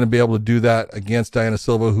if she's going to be able to do that against Diana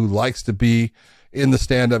Silva, who likes to be in the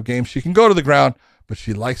stand-up game. She can go to the ground, but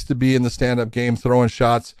she likes to be in the stand-up game, throwing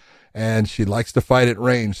shots, and she likes to fight at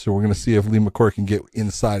range. So we're going to see if Lee McCourt can get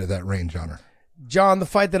inside of that range on her. John, the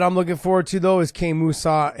fight that I'm looking forward to, though, is Kay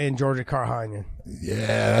Musa and Georgie Karhanian.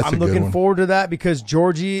 Yeah, I'm looking forward to that because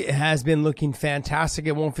Georgie has been looking fantastic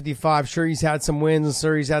at 155. Sure, he's had some wins and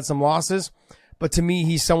sure, he's had some losses. But to me,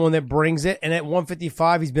 he's someone that brings it. And at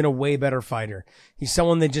 155, he's been a way better fighter. He's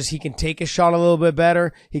someone that he can take a shot a little bit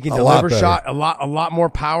better. He can deliver a lot more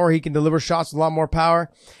power. He can deliver shots with a lot more power.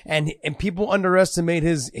 And people underestimate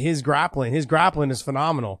his grappling. His grappling is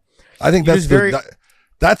phenomenal. I think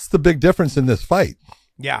that's the big difference in this fight.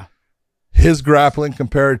 Yeah. His grappling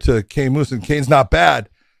compared to Kane Moose, and Kane's not bad.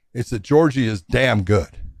 It's that Georgie is damn good.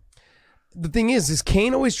 The thing is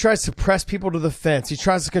Kane always tries to press people to the fence. He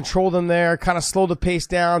tries to control them there, kind of slow the pace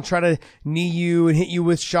down, try to knee you and hit you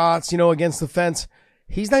with shots, against the fence.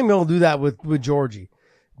 He's not going to do that with Georgie.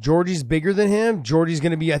 Georgie's bigger than him. Georgie's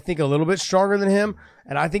going to be, I think, a little bit stronger than him.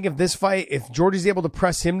 And I think if Georgie's able to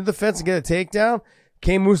press him to the fence and get a takedown,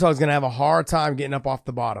 Kane Musa is going to have a hard time getting up off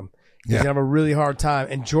the bottom. He's going to have a really hard time.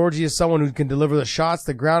 And Georgie is someone who can deliver the shots,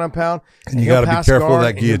 the ground and pound. And you got to be careful of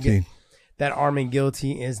that guillotine. That arming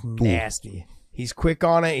guillotine is nasty. Ooh. He's quick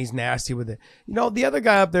on it. He's nasty with it. The other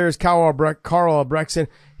guy up there is Carl Albrechtsen.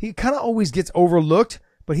 He kind of always gets overlooked,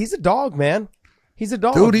 but he's a dog, man. He's a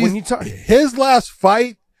dog. Dude, his last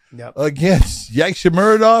fight against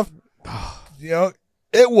Yakshimuradov,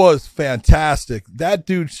 it was fantastic. That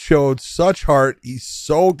dude showed such heart. He's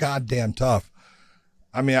so goddamn tough.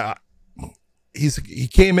 I mean, he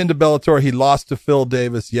came into Bellator. He lost to Phil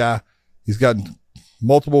Davis. Yeah, he's gotten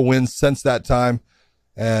multiple wins since that time.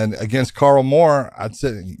 And against Carl Moore, I'd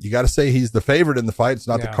say you got to say he's the favorite in the fight. It's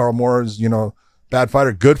not that Carl Moore is, bad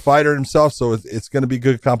fighter, good fighter himself. So it's going to be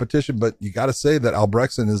good competition. But you got to say that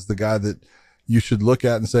Albrechtsen is the guy that you should look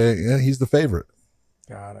at and say, yeah, he's the favorite.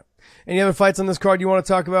 Got it. Any other fights on this card you want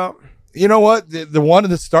to talk about? You know what? The one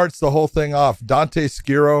that starts the whole thing off, Dante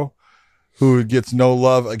Skiro, who gets no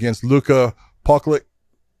love against Luka Poklik.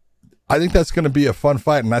 I think that's going to be a fun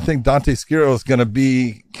fight. And I think Dante Skiro is going to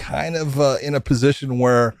be kind of in a position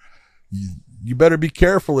where you better be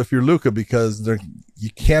careful if you're Luka because you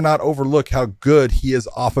cannot overlook how good he is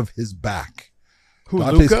off of his back. Who,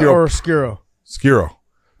 Luka or Skiro? Skiro.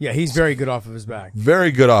 Yeah, he's very good off of his back.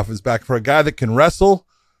 Very good off his back. For a guy that can wrestle,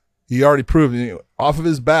 he already proved off of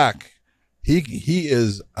his back, he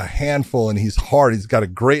is a handful and he's hard. He's got a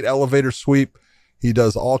great elevator sweep. He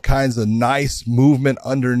does all kinds of nice movement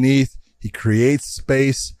underneath. He creates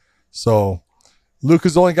space. So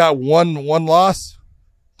Luka's only got one loss.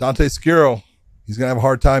 Dante Skiro, he's going to have a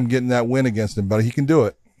hard time getting that win against him, but he can do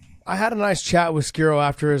it. I had a nice chat with Skiro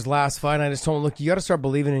after his last fight. And I just told him, look, you got to start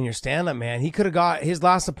believing in your stand-up, man. He could have got his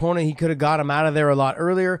last opponent. He could have got him out of there a lot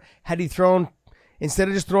earlier had he thrown, instead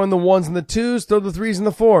of just throwing the 1s and the 2s, throw the 3s and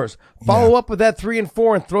the 4s. Follow up with that 3 and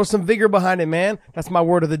 4 and throw some vigor behind it, man. That's my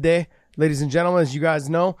word of the day. Ladies and gentlemen, as you guys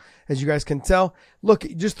know, as you guys can tell, look,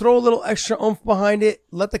 just throw a little extra oomph behind it.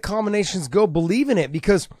 Let the combinations go. Believe in it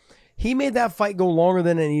because he made that fight go longer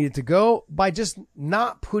than it needed to go by just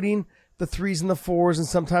not putting the 3s and the 4s and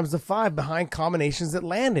sometimes the 5 behind combinations that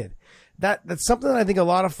landed. That's something that I think a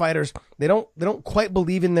lot of fighters, they don't quite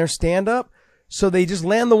believe in their stand-up. So they just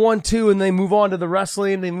land the 1-2 and they move on to the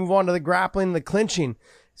wrestling, they move on to the grappling, the clinching.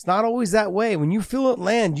 It's not always that way. When you feel it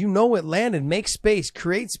land, you know it landed. Make space,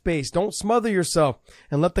 create space. Don't smother yourself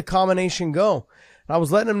and let the combination go. And I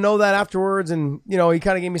was letting him know that afterwards. And, he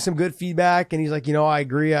kind of gave me some good feedback. And he's like, I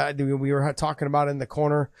agree. We were talking about it in the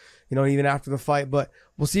corner, even after the fight. But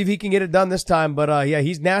we'll see if he can get it done this time. But yeah,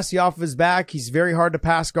 he's nasty off of his back. He's very hard to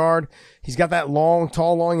pass guard. He's got that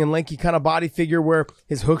tall, and lanky kind of body figure where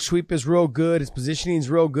his hook sweep is real good. His positioning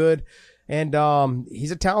is real good. And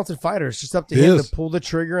he's a talented fighter. It's just up to him to pull the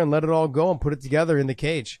trigger and let it all go and put it together in the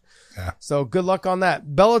cage. Yeah. So good luck on that.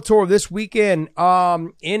 Bellator this weekend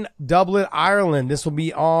in Dublin, Ireland. This will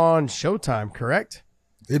be on Showtime, correct?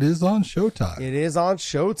 It is on Showtime. It is on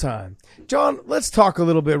Showtime. John, let's talk a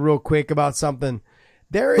little bit real quick about something.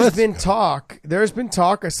 There's been talk.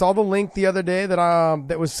 I saw the link the other day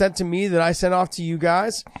that was sent to me that I sent off to you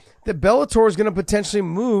guys, that Bellator is going to potentially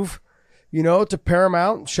move, to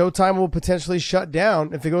Paramount. Showtime will potentially shut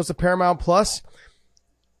down. If it goes to Paramount Plus,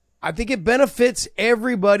 I think it benefits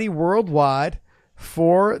everybody worldwide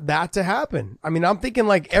for that to happen. I mean, I'm thinking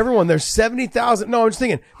like everyone, there's 70,000. No, I'm just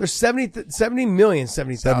thinking there's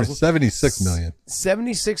 76 million.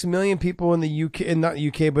 76 million people in the UK, not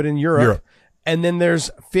UK, but in Europe. And then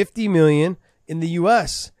there's 50 million in the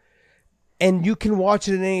US. And you can watch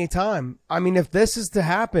it at any time. I mean, if this is to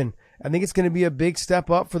happen, I think it's going to be a big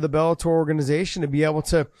step up for the Bellator organization to be able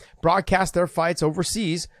to broadcast their fights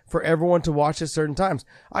overseas for everyone to watch at certain times.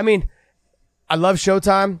 I mean, I love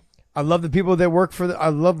Showtime. I love the people that work for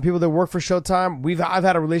Showtime. I've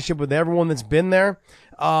had a relationship with everyone that's been there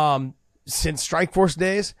since Strikeforce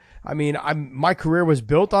days. I mean, my career was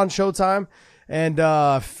built on Showtime,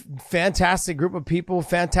 and fantastic group of people,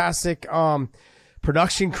 fantastic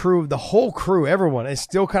production crew, the whole crew, everyone is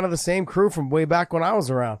still kind of the same crew from way back when I was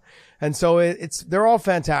around. And so they're all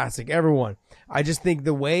fantastic, everyone. I just think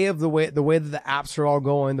the way that the apps are all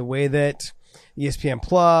going, the way that ESPN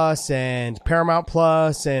Plus and Paramount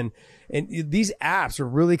Plus and these apps are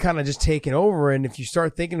really kind of just taking over. And if you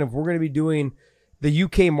start thinking if we're going to be doing the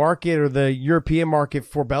UK market or the European market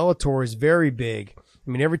for Bellator is very big. I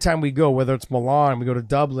mean, every time we go, whether it's Milan, we go to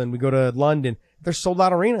Dublin, we go to London, they're sold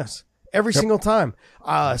out arenas every single time.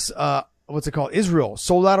 What's it called? Israel,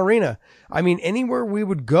 sold out arena. I mean, anywhere we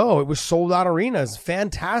would go, it was sold out arenas.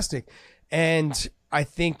 Fantastic. And I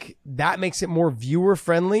think that makes it more viewer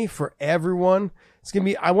friendly for everyone. It's going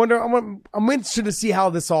to be, I'm interested to see how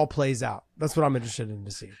this all plays out. That's what I'm interested in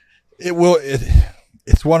to see.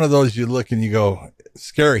 It's one of those you look and you go,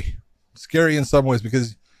 scary in some ways,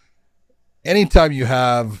 because anytime you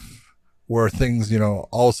have where things, all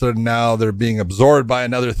of a sudden now they're being absorbed by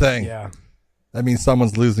another thing. Yeah. That means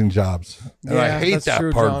someone's losing jobs. And I hate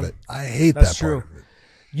that part of it. I hate that part of it.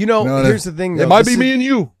 Here's the thing, though. It might be me and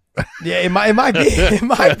you. Yeah, it might be. It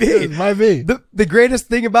might be. It might be. The greatest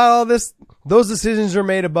thing about all this, those decisions are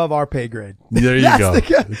made above our pay grade. There you go.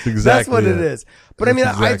 That's what it is. But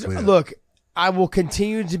look, I will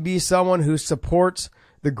continue to be someone who supports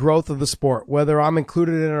the growth of the sport, whether I'm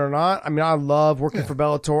included in it or not. I mean, I love working for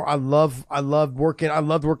Bellator. I loved working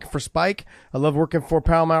for Spike. I loved working for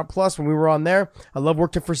Paramount Plus when we were on there. I loved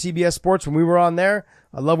working for CBS Sports when we were on there.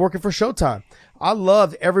 I love working for Showtime. I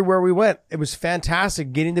loved everywhere we went. It was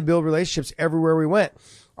fantastic getting to build relationships everywhere we went.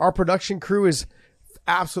 Our production crew is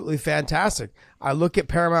absolutely fantastic. I look at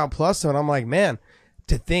Paramount Plus and I'm like, man,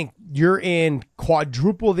 to think you're in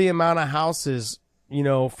quadruple the amount of houses,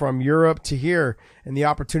 from Europe to here, and the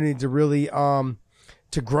opportunity to really to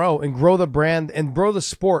grow the brand and grow the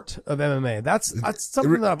sport of MMA. That's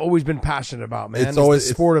something that I've always been passionate about, man. It's the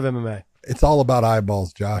sport of MMA. It's all about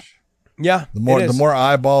eyeballs, Josh. Yeah. The more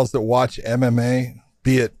eyeballs that watch MMA,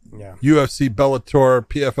 be it UFC, Bellator,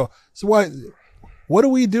 PFL. So what do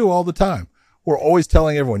we do all the time? We're always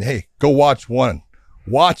telling everyone, hey, go watch one.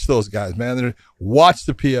 Watch those guys, man. Watch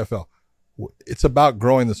the PFL. It's about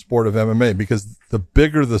growing the sport of MMA, because the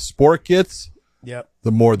bigger the sport gets,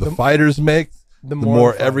 the more the fighters make, the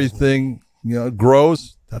more everything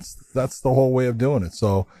grows. That's the whole way of doing it.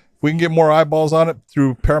 So if we can get more eyeballs on it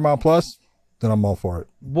through Paramount Plus, then I'm all for it.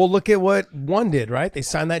 Well, look at what One did, right? They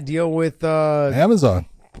signed that deal with Amazon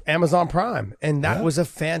Prime, and that was a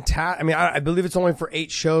fantastic. I mean, I believe it's only for 8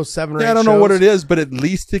 shows, 7 or 8 shows. I don't know what it is, but at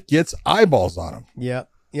least it gets eyeballs on them. Yep.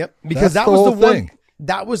 Because that was the thing.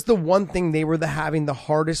 That was the one thing they were having the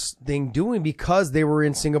hardest thing doing, because they were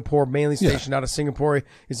in Singapore, mainly stationed out of Singapore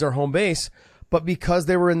is their home base. But because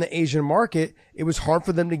they were in the Asian market, it was hard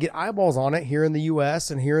for them to get eyeballs on it here in the US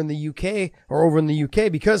and here in the UK, or over in the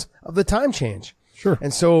UK, because of the time change. Sure.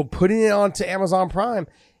 And so putting it onto Amazon Prime,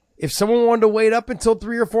 if someone wanted to wait up until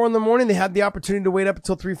 3 or 4 in the morning, they had the opportunity to wait up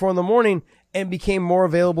until 3, 4 in the morning, and became more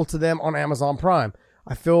available to them on Amazon Prime.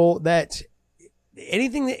 I feel that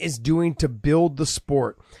anything that is doing to build the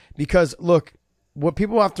sport, because look, what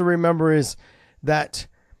people have to remember is that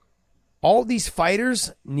all these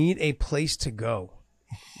fighters need a place to go.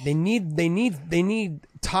 They need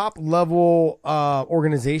top level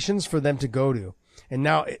organizations for them to go to. And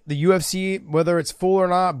now the UFC, whether it's full or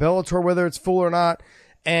not, Bellator, whether it's full or not,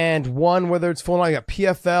 and ONE, whether it's full or not, you got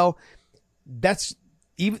PFL.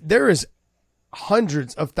 There is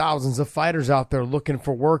hundreds of thousands of fighters out there looking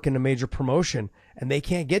for work in a major promotion, and they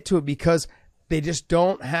can't get to it because they just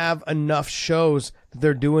don't have enough shows that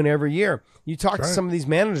they're doing every year. You talk to some of these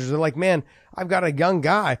managers, they're like, man, I've got a young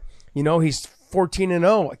guy. He's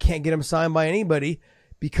 14-0. I can't get him signed by anybody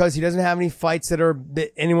because he doesn't have any fights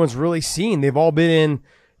that anyone's really seen. They've all been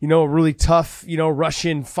in, a really tough,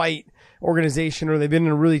 Russian fight organization, or they've been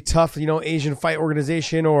in a really tough, Asian fight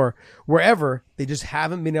organization or wherever. They just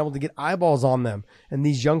haven't been able to get eyeballs on them. And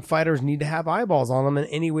these young fighters need to have eyeballs on them in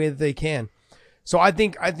any way that they can. So I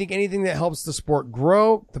think anything that helps the sport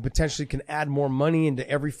grow, that potentially can add more money into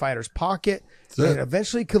every fighter's pocket, and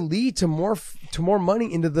eventually could lead to more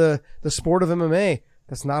money into the sport of MMA.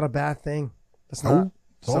 That's not a bad thing. That's not.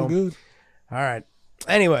 It's all good. All right.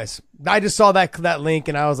 Anyways, I just saw that link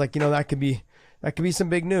and I was like, that could be some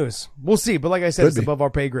big news. We'll see. But like I said, it's above our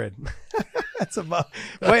pay grade. That's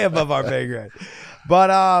way above our pay grade. But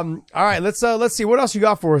all right, let's see what else you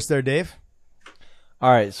got for us there, Dave. All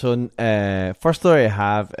right, so first story I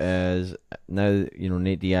have is now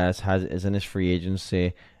Nate Diaz is in his free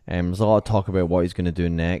agency. There's a lot of talk about what he's going to do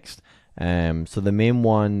next. So the main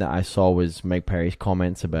one that I saw was Mike Perry's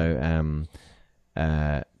comments about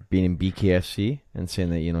being in BKFC and saying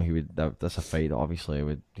that he would that's a fight obviously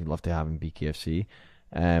he'd love to have in BKFC.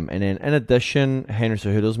 And then in addition, Henry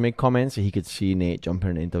Cejudo's made comments that he could see Nate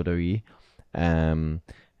jumping in WWE.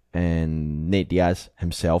 And Nate Diaz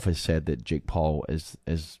himself has said that Jake Paul is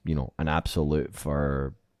an absolute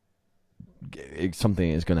for something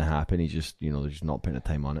is going to happen. He's just they're just not putting the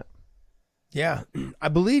time on it. Yeah, I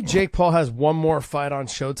believe Jake Paul has one more fight on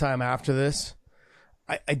Showtime after this.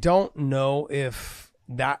 I don't know if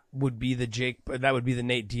that would be the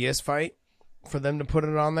Nate Diaz fight for them to put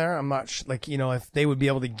it on there. I'm not if they would be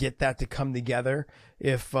able to get that to come together.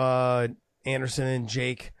 If Anderson and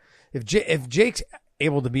Jake, if Jake's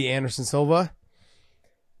able to beat Anderson Silva,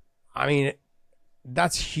 I mean,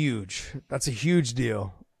 that's huge. That's a huge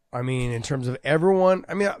deal. I mean, in terms of everyone,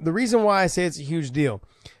 the reason why I say it's a huge deal,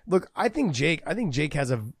 look, I think Jake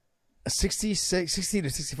has a 60 to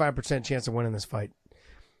 65% chance of winning this fight.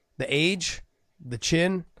 The age, the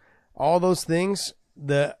chin, all those things,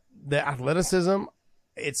 the athleticism,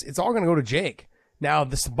 it's all going to go to Jake. Now,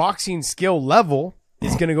 this boxing skill level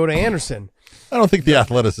is going to go to Anderson. I don't think the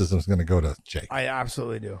athleticism is going to go to Jake. I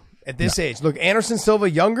absolutely do. At this age, look, Anderson Silva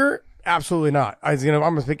younger, absolutely not. I'm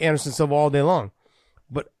going to pick Anderson Silva all day long.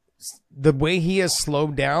 But the way he has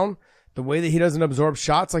slowed down, the way that he doesn't absorb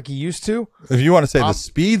shots like he used to. If you want to say the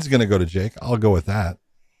speed's going to go to Jake, I'll go with that.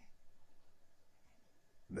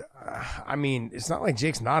 It's not like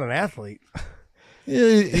Jake's not an athlete.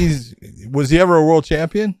 Was he ever a world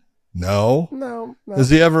champion? No. Is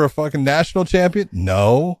he ever a fucking national champion?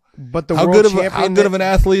 No. But how good of an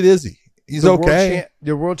athlete is he? He's okay.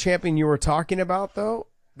 The world champion you were talking about, though,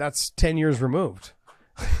 that's 10 years removed.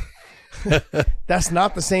 That's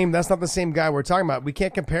not the same guy we're talking about. We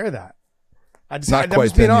can't compare that. I'm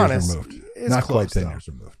just being honest. Not quite 10 years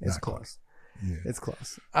removed. It's close. Yeah. It's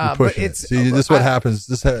close. But it's this is what happens.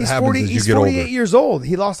 This happens as you get older. He's 48 years old.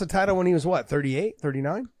 He lost the title when he was what? 38,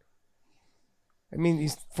 39?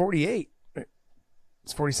 He's 48.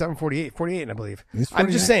 It's 47, 48, I believe.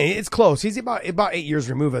 I'm just saying it's close. He's about 8 years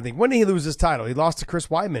removed, I think. When did he lose his title? He lost to Chris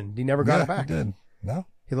Weidman. He never got it back. He did. No.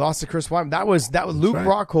 He lost to Chris Weidman. That was Luke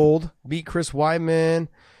Rockhold beat Chris Weidman,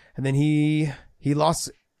 and then he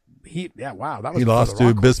lost. Wow, that was. He lost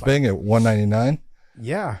to Bisping at 199.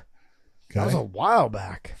 Yeah. Okay. That was a while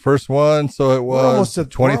back. First one, so it was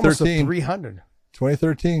 2013. 300.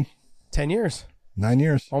 2013. 10 years. 9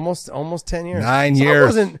 years. Almost 10 years. 9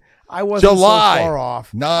 years. I wasn't July. so far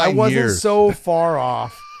off. 9 I wasn't years. so far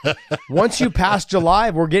off. Once you pass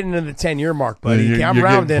July, we're getting into the 10-year mark, buddy. You're I'm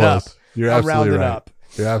rounding up. You're absolutely right.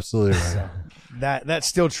 You're absolutely right. So, that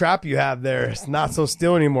steel trap you have there is not so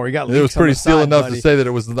steel anymore. You got it was pretty steel enough buddy. to say that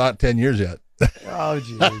it was not 10 years yet. Oh,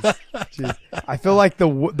 jeez. I feel like the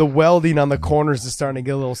welding on the corners is starting to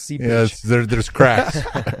get a little seepage. Yes, there's cracks.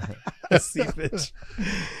 Seepage.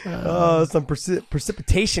 Oh, some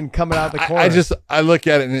precipitation coming out of the corner. I look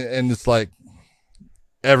at it and it's like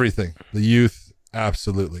everything. The youth,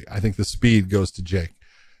 absolutely. I think the speed goes to Jake.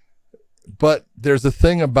 But there's a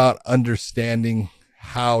thing about understanding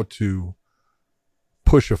how to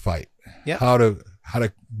push a fight. Yep. How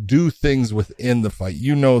to do things within the fight.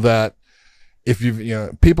 You know that if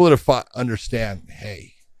people that have fought understand,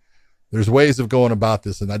 hey, there's ways of going about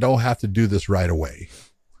this and I don't have to do this right away.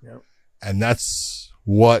 Yep. And that's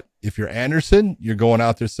what, if you're Anderson, you're going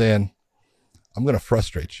out there saying, I'm going to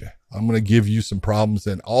frustrate you. I'm going to give you some problems,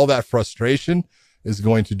 and all that frustration is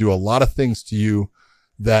going to do a lot of things to you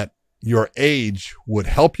that your age would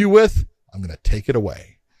help you with. I'm going to take it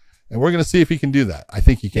away. And we're going to see if he can do that. I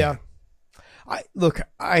think he can. Yeah.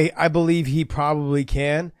 I believe he probably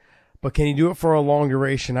can, but can he do it for a long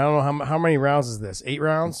duration? I don't know how many rounds is this? 8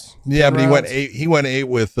 rounds? Yeah, but rounds? he went eight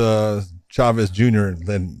with Chavez Jr. and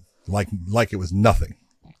then like it was nothing.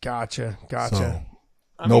 Gotcha. So,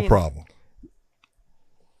 no problem.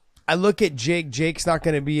 I look at Jake. Jake's not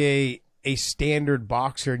going to be a standard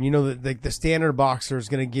boxer, and you know that the standard boxer is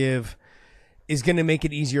going to make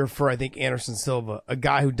it easier for, I think, Anderson Silva, a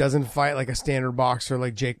guy who doesn't fight like a standard boxer,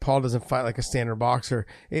 like Jake Paul doesn't fight like a standard boxer.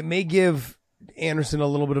 It may give Anderson a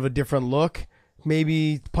little bit of a different look.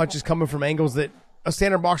 Maybe punches coming from angles that a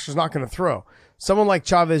standard boxer is not going to throw. Someone like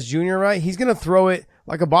Chavez Jr., right? He's going to throw it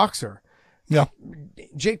like a boxer. Yeah.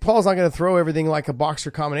 Jake Paul's not going to throw everything like a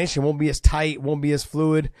boxer combination. Won't be as tight, won't be as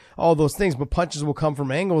fluid, all those things. But punches will come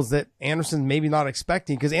from angles that Anderson's maybe not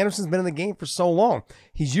expecting, because Anderson's been in the game for so long.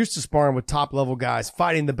 He's used to sparring with top-level guys,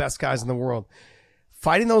 fighting the best guys in the world.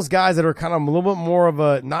 Fighting those guys that are kind of a little bit more of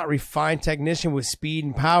a not refined technician with speed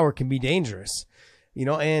and power can be dangerous. You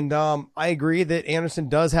know, and I agree that Anderson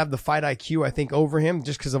does have the fight IQ, I think, over him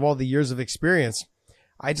just because of all the years of experience.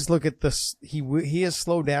 I just look at this. He has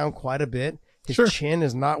slowed down quite a bit. His chin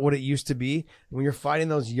is not what it used to be. When you're fighting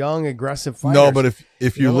those young, aggressive fighters. No, but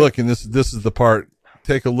if you look, and this is the part,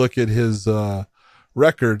 take a look at his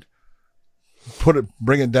record.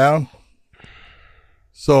 Bring it down.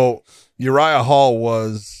 So Uriah Hall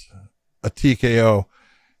was a TKO.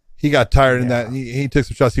 He got tired in that. He took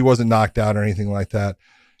some shots. He wasn't knocked out or anything like that.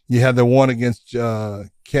 You had the one against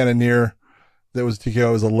Cannonier that was TKO.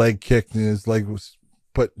 It was a leg kick, and his leg was.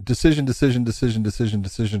 But decision.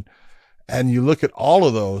 And you look at all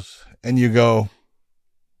of those and you go,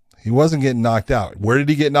 he wasn't getting knocked out. Where did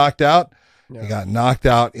he get knocked out? Yeah. He got knocked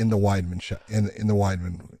out in the Weidman shot, in the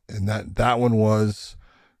Weidman. And that one was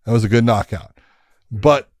a good knockout.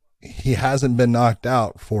 But he hasn't been knocked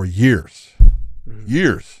out for years.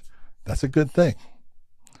 Years. That's a good thing.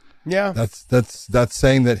 Yeah. That's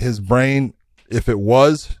saying that his brain, if it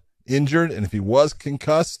was injured and if he was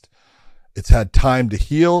concussed, it's had time to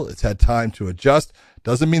heal. It's had time to adjust.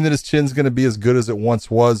 Doesn't mean that his chin's going to be as good as it once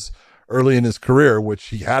was early in his career, which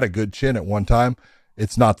he had a good chin at one time.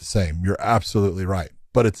 It's not the same. You're absolutely right,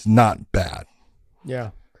 but it's not bad.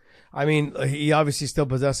 Yeah. I mean, he obviously still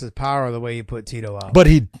possesses power the way he put Tito out. But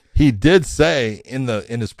he did say in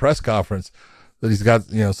his press conference that he's got,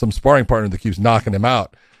 some sparring partner that keeps knocking him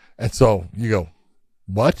out. And so you go,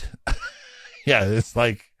 what? Yeah, it's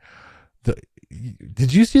like,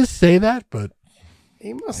 did you just say that? But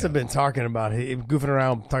he must have been talking about it, goofing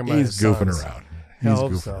around, talking about his goofing sons. around.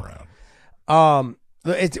 He's goofing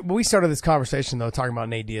around. We started this conversation, though, talking about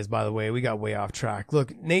Nate Diaz, by the way. We got way off track.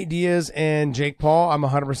 Look, Nate Diaz and Jake Paul, I'm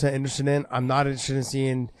 100% interested in. I'm not interested in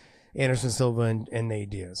seeing Anderson Silva and Nate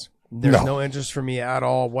Diaz. There's no interest for me at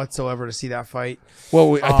all whatsoever to see that fight.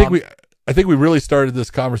 Well, I think we really started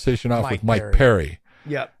this conversation off with Mike Perry.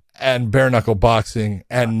 Yep. And bare knuckle boxing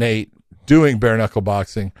and Nate doing bare knuckle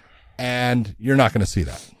boxing, and you're not going to see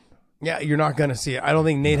that. Yeah, you're not going to see it. I don't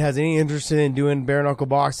think Nate has any interest in doing bare knuckle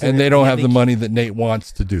boxing. And they don't have the money that Nate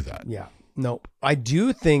wants to do that. Yeah. No. I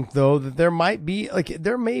do think, though, that there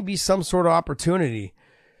may be some sort of opportunity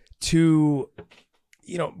to,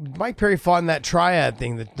 Mike Perry fought in that triad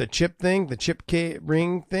thing, the chip thing, the chip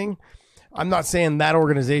ring thing. I'm not saying that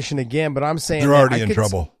organization again, but I'm saying they're already in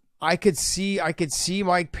trouble. I could see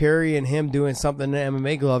Mike Perry and him doing something in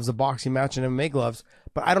MMA gloves, a boxing match in MMA gloves,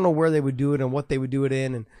 but I don't know where they would do it and what they would do it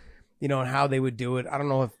in, and and how they would do it. I don't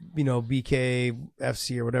know if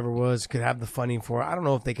BKFC or whatever it was could have the funding for it. I don't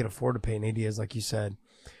know if they could afford to pay Nate Diaz, like you said.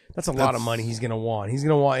 That's a lot of money he's going to want. He's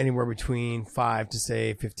going to want anywhere between 5 to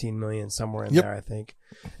say 15 million, somewhere in there, I think.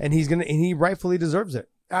 And he rightfully deserves it.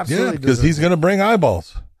 Absolutely, because he's going to bring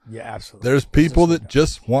eyeballs. Yeah, absolutely. There's people that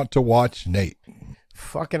just want to watch Nate.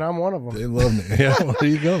 Fucking, I'm one of them. They love me. Yeah, well, there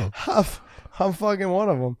you go. I'm fucking one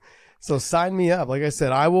of them. So sign me up. Like I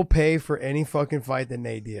said, I will pay for any fucking fight that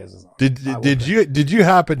Nate Diaz is on. Did you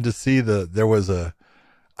happen to see there was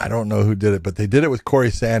I don't know who did it, but they did it with Corey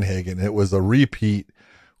Sandhagen. It was a repeat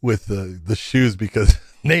with the shoes because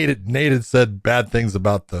Nate had said bad things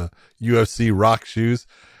about the UFC Rock shoes,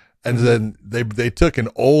 and then they took an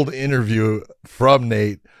old interview from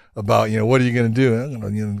Nate about what are you going to do? I'm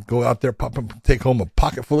going to go out there, take home a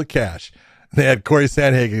pocket full of cash. They had Corey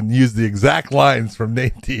Sandhagen use the exact lines from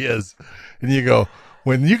Nate Diaz. And you go,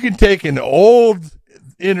 when you can take an old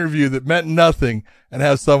interview that meant nothing and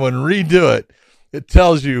have someone redo it, it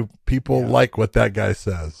tells you people like what that guy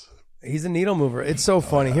says. He's a needle mover. It's so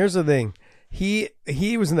funny. Here's the thing. He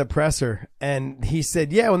was in the presser, and he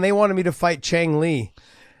said, yeah, when they wanted me to fight Chang Li,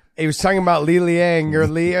 he was talking about Li Liang or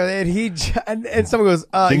Li, and someone goes,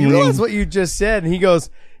 you realize what you just said? And he goes,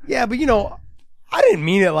 yeah, but I didn't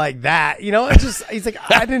mean it like that. It's just, he's like,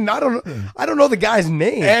 I don't know the guy's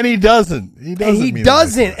name. And he doesn't. He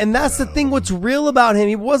doesn't. And that's the thing. What's real about him,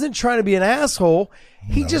 he wasn't trying to be an asshole.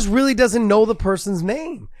 He just really doesn't know the person's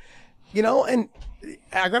name, and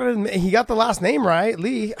I gotta admit, he got the last name right,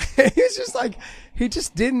 Lee. He's just like, he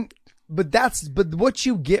just didn't, but what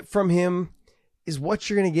you get from him is what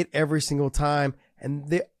you're going to get every single time. And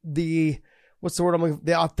the what's the word I'm looking,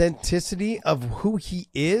 the authenticity of who he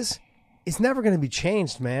is never going to be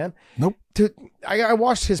changed, man. Nope. I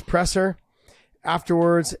watched his presser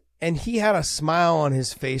afterwards, and he had a smile on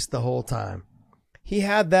his face the whole time. He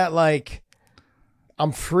had that, like,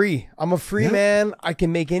 I'm free. I'm a free man. I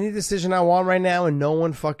can make any decision I want right now, and no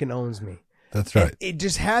one fucking owns me. That's right. It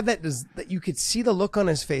just had that you could see the look on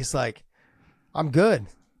his face, like, I'm good.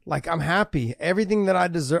 Like, I'm happy. Everything that I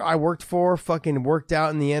deserve, I worked for, fucking worked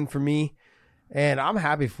out in the end for me. And I'm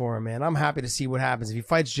happy for him, man. I'm happy to see what happens. If he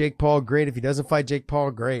fights Jake Paul, great. If he doesn't fight Jake Paul,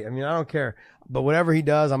 great. I mean, I don't care. But whatever he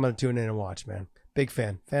does, I'm going to tune in and watch, man. Big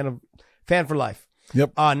fan. Fan for life.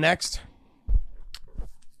 Yep. Next.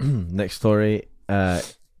 Next story.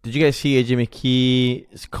 Did you guys see AJ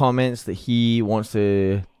McKee's comments that he wants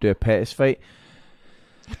to do a Pettis fight?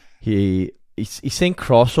 He's saying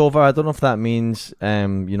crossover. I don't know if that means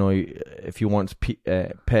if he wants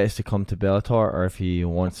Pettis to come to Bellator, or if he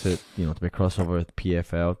wants it to be a crossover with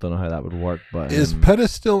PFL. Don't know how that would work. But is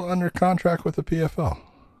Pettis still under contract with the PFL?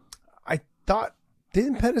 I thought,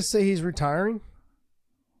 didn't Pettis say he's retiring?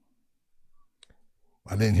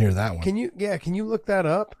 I didn't hear that one. Can you look that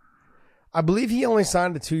up? I believe he only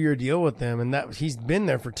signed a 2-year deal with them, and that he's been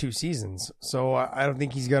there for 2 seasons. So I don't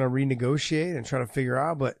think he's going to renegotiate and try to figure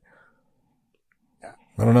out. But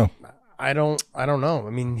I don't know. I don't know.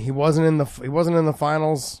 I mean, he wasn't in the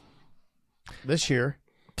finals this year.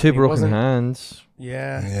 2 broken hands.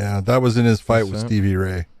 Yeah. Yeah, that was in his fight with Stevie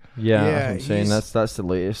Ray. Yeah, that's what I'm saying. That's the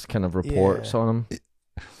latest kind of reports on him.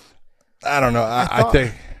 I don't know. I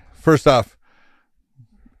think first off,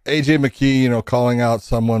 AJ McKee, calling out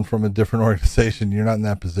someone from a different organization, you're not in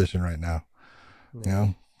that position right now.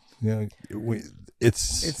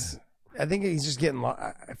 It's. I think he's just getting.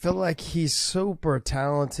 I feel like he's super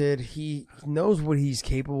talented. He knows what he's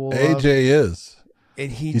capable of. AJ is.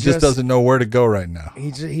 And he just doesn't know where to go right now.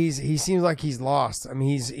 He seems like he's lost. I mean,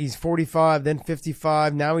 he's 45, then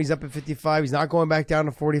 55. Now he's up at 55. He's not going back down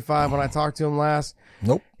to 45. When I talked to him last,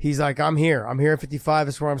 nope. He's like, I'm here. I'm here at 55.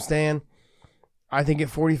 That's where I'm staying. I think at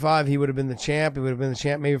 45 he would have been the champ. He would have been the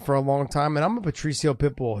champ maybe for a long time. And I'm a Patricio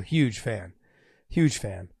Pitbull huge fan.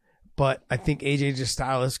 But I think AJ just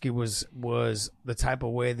stylistically was the type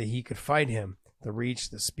of way that he could fight him. The reach,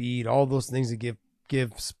 the speed, all those things that give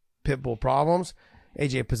Pitbull problems,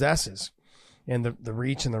 AJ possesses. And the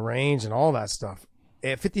reach and the range and all that stuff.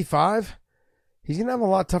 At 55, he's going to have a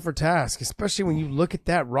lot tougher task, especially when you look at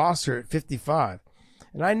that roster at 55.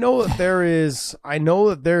 And I know that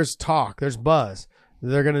there's talk, there's buzz.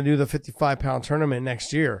 They're going to do the 55-pound tournament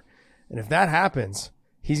next year. And if that happens,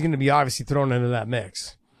 he's going to be obviously thrown into that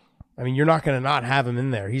mix. I mean, you're not going to not have him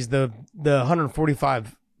in there. He's the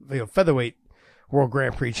 145 featherweight World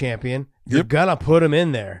Grand Prix champion. You're going to put him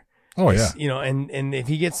in there. Oh, yeah. And if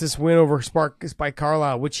he gets this win over Spike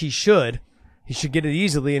Carlisle, which he should get it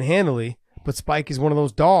easily and handily. But Spike is one of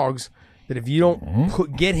those dogs that if you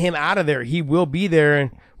don't get him out of there, he will be there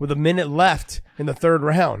with a minute left in the 3rd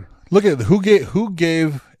round. Look at who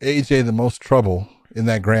gave AJ the most trouble in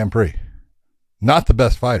that Grand Prix. Not the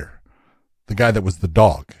best fighter. The guy that was the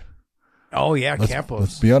dog. Oh, yeah, Campos.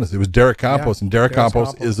 Let's be honest. It was Derek Campos, and Derek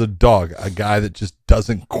Campos is a dog, a guy that just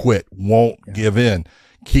doesn't quit, won't give in,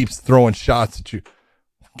 keeps throwing shots at you.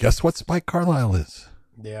 Guess what Spike Carlisle is?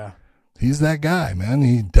 Yeah. He's that guy, man.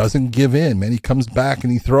 He doesn't give in, man. He comes back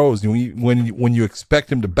and he throws. When you expect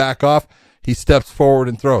him to back off, he steps forward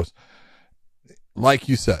and throws. Like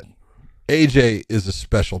you said, AJ is a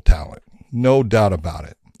special talent, no doubt about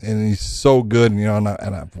it, and he's so good. And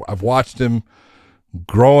I've watched him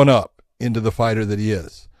growing up into the fighter that he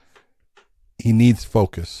is. He needs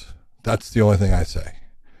focus. That's the only thing I say.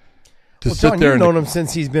 John, you've known him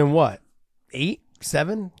since he's been what, 8,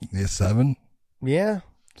 7? Yeah, 7. Yeah.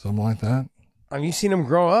 Something like that. I mean, you've seen him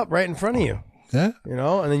grow up right in front of you. Yeah.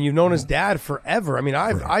 And then you've known his dad forever. I mean,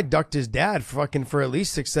 I ducked his dad for at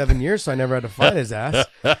least 6-7 years, so I never had to fight his ass.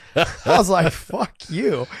 I was like, fuck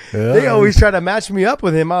you. Yeah. They always try to match me up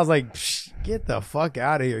with him. I was like, get the fuck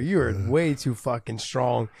out of here. You are way too fucking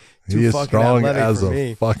strong. Too He is fucking strong athletic as for a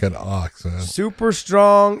me. fucking ox, man. Super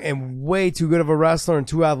strong and way too good of a wrestler and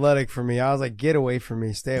too athletic for me. I was like, get away from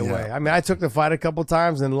me. Stay away. I mean, I took the fight a couple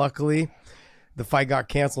times, and luckily the fight got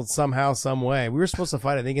canceled somehow, some way. We were supposed to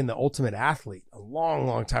fight, I think, in the Ultimate Athlete a long,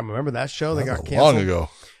 long time. Remember that show that got canceled? Long ago.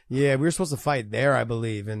 Yeah, we were supposed to fight there, I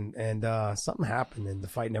believe, and something happened, and the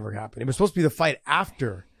fight never happened. It was supposed to be the fight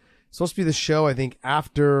after. It's supposed to be the show, I think,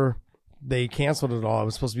 after they canceled it all. It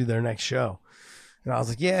was supposed to be their next show. And I was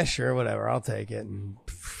like, yeah, sure, whatever, I'll take it. And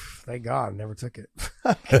thank God I never took it.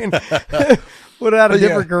 Would have had a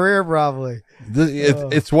different career probably.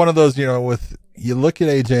 It's one of those, with you look at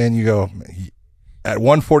AJ and you go at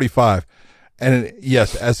 145, and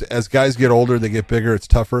yes, as guys get older, they get bigger, it's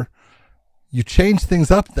tougher. You change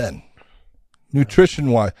things up then,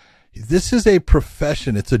 nutrition wise. This is a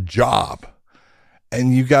profession; it's a job,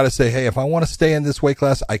 and you got to say, hey, if I want to stay in this weight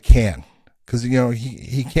class, I can, because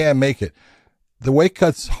he can make it. The weight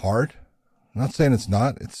cut's hard. I'm not saying it's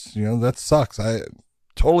not. It's that sucks. I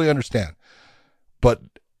totally understand, but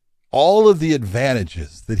all of the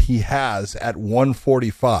advantages that he has at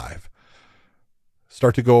 145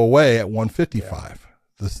 start to go away at 155.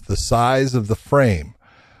 Yeah. The size of the frame,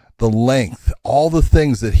 the length, all the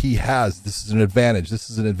things that he has, this is an advantage. This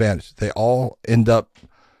is an advantage. They all end up,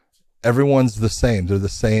 everyone's the same. They're the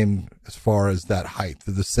same as far as that height.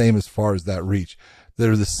 They're the same as far as that reach.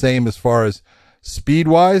 They're the same as far as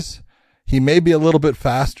speed-wise. He may be a little bit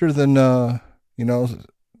faster than,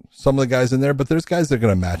 some of the guys in there, but there's guys that are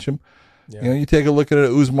going to match him. Yeah. You take a look at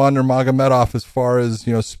Usman or Magomedov as far as,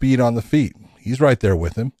 speed on the feet. He's right there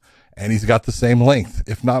with him, and he's got the same length,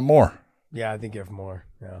 if not more. Yeah, I think if more.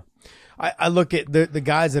 Yeah. I look at the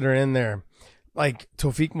guys that are in there, like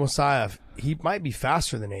Tofik Mosaev, he might be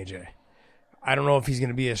faster than AJ. I don't know if he's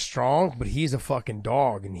going to be as strong, but he's a fucking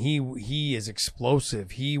dog, and he is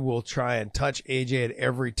explosive. He will try and touch AJ at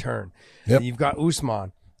every turn. Yep. And you've got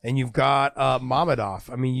Usman, and you've got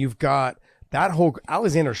Mamedov. I mean, you've got that whole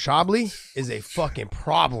Alexander Shabli is a fucking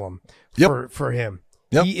problem for him.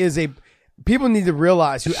 Yep. He is people need to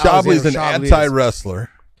realize who Shabli's an Shabli anti-wrestler.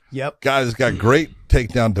 Yep. Guy's got great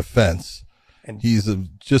takedown defense. And he's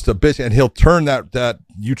just a bitch, and he'll turn that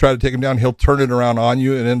you try to take him down, he'll turn it around on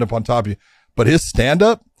you and end up on top of you. But his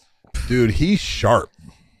stand-up, dude, he's sharp.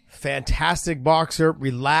 Fantastic boxer,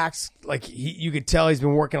 relaxed. Like you could tell he's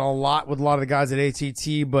been working a lot with a lot of the guys at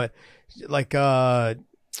ATT, but like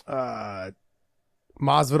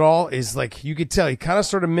Masvidal is like, you could tell he kind of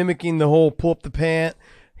started mimicking the whole pull up the pant,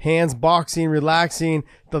 hands boxing, relaxing,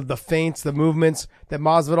 the feints, the movements that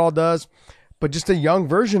Masvidal does, but just a young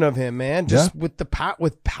version of him, man. Just with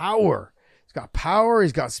power. He's got power.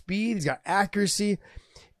 He's got speed. He's got accuracy.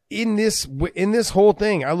 In this whole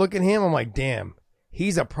thing, I look at him, I'm like, damn,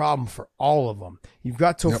 he's a problem for all of them. You've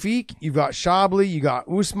got Tofik, you've got Shabli, you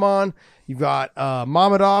got Usman, you've got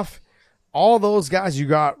Mamedov, all those guys. You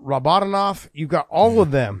got Rabadanov, you got all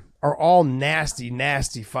of them are all nasty,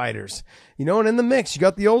 nasty fighters. And in the mix, you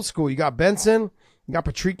got the old school. You got Benson, you got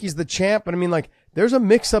Patricki's the champ. But I mean, like, there's a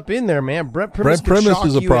mix up in there, man. Brent Primus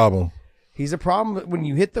is a problem. He's a problem when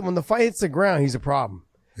when the fight hits the ground. He's a problem,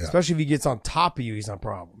 especially if he gets on top of you. He's not a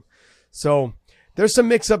problem. So there's some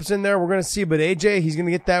mix-ups in there. We're going to see. But AJ, he's going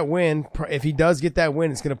to get that win. If he does get that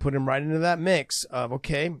win, it's going to put him right into that mix of,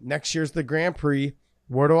 okay, next year's the Grand Prix.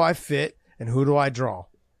 Where do I fit and who do I draw?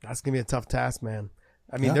 That's going to be a tough task, man.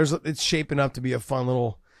 I mean, it's shaping up to be a fun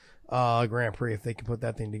little Grand Prix if they can put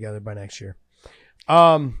that thing together by next year.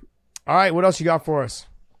 All right, what else you got for us?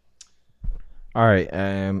 All right,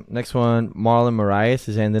 next one, Marlon Moraes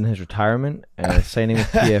is ending his retirement, signing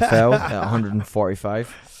with PFL at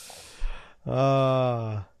 145.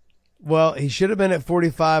 Well, he should have been at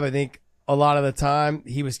 45. I think a lot of the time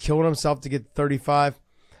he was killing himself to get 35.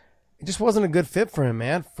 It just wasn't a good fit for him,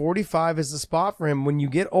 man. 45 is the spot for him. When you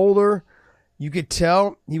get older, you could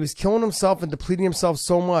tell he was killing himself and depleting himself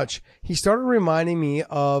so much. He started reminding me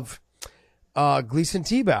of Gleason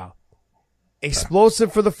Tebow.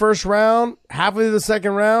 Explosive for the first round, halfway to the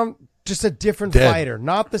second round, just a different fighter.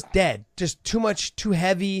 Not this dead, just too much, too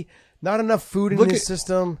heavy. Not enough food in his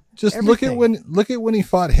system. Just everything. look at when he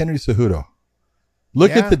fought Henry Cejudo.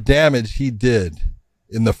 Look at the damage he did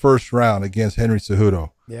in the first round against Henry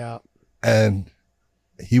Cejudo. Yeah. And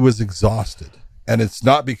he was exhausted. And it's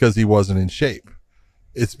not because he wasn't in shape.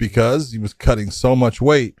 It's because he was cutting so much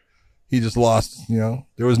weight. He just lost,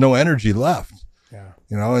 there was no energy left. Yeah.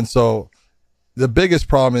 And so the biggest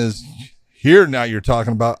problem is here now you're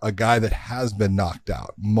talking about a guy that has been knocked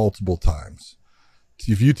out multiple times.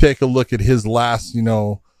 If you take a look at his last,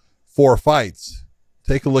 4 fights,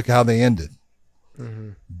 take a look at how they ended.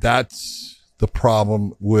 Mm-hmm. that's the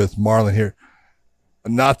problem with Marlon here.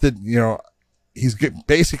 Not that, he's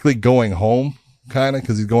basically going home kind of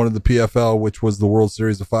because he's going to the PFL, which was the World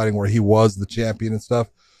Series of Fighting where he was the champion and stuff.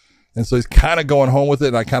 And so he's kind of going home with it.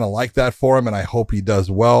 And I kind of like that for him. And I hope he does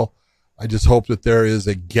well. I just hope that there is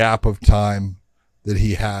a gap of time that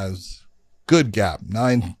he has, good gap,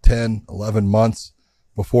 9, 10, 11 months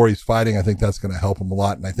before he's fighting. I think that's going to help him a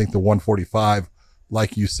lot. And I think the 145,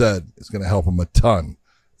 like you said, is going to help him a ton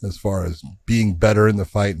as far as being better in the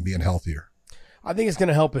fight and being healthier. I think it's going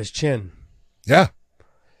to help his chin. Yeah,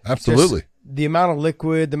 absolutely. Just the amount of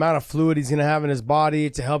liquid, the amount of fluid he's going to have in his body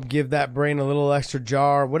to help give that brain a little extra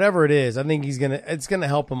jar, whatever it is. I think it's going to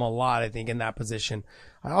help him a lot, I think, in that position.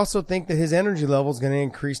 I also think that his energy level is going to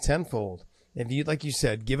increase tenfold. If you, like you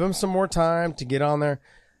said, give him some more time to get on there.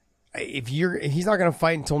 If he's not going to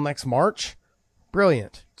fight until next March,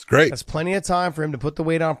 brilliant. It's great. That's plenty of time for him to put the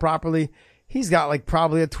weight on properly. He's got like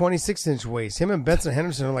probably a 26-inch waist. Him and Benson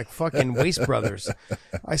Henderson are like fucking waist brothers.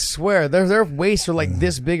 I swear, their waists are like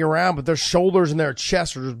this big around, but their shoulders and their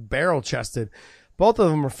chests are just barrel chested. Both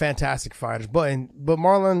of them are fantastic fighters. But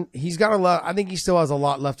Marlon, he's got a lot. I think he still has a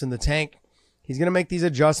lot left in the tank. He's gonna make these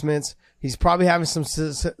adjustments. He's probably having some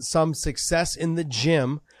success in the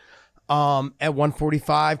gym. At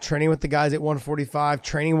 145, training with the guys at 145,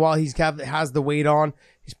 training while has the weight on.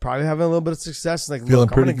 He's probably having a little bit of success. Like, feeling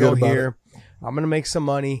look, I'm pretty going to good go about here. I'm going to make some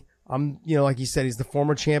money. Like you said, he's the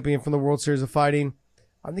former champion from the World Series of Fighting.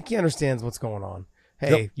 I think he understands what's going on.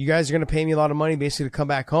 Hey, You guys are going to pay me a lot of money basically to come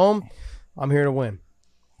back home. I'm here to win.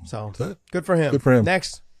 So good for him. Good for him.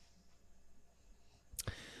 Next.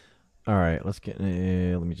 All right, let's get. Let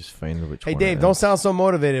me just find which one. Hey, Dave, don't sound so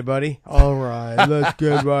motivated, buddy. All right, let's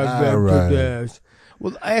get right back to this.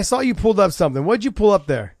 Well, I saw you pulled up something. What'd you pull up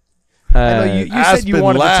there? I know you said you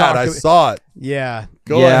wanted to talk. I saw it. Yeah.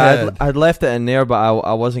 Go ahead. I'd left it in there, but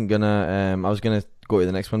I wasn't gonna. I was gonna go to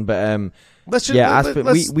the next one, but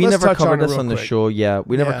we never covered this on the show. Yeah,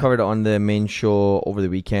 we never covered it on the main show over the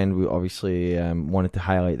weekend. We obviously wanted to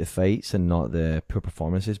highlight the fights and not the poor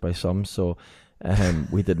performances by some. So.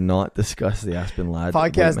 We did not discuss the Aspen Ladd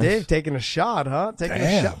podcast. Dave taking a shot, huh?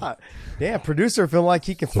 A shot. Damn, producer feeling like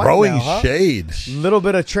he can fight throwing now, huh? shade. Little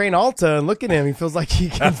bit of Train Alta, and look at him. He feels like he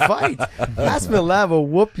can fight. Aspen Ladd will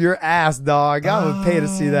whoop your ass, dog. I would pay to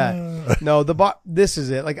see that. No, this is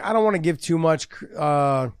it. Like, I don't want to give too much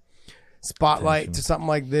spotlight to something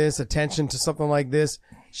like this, attention to something like this.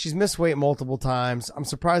 She's missed weight multiple times. I'm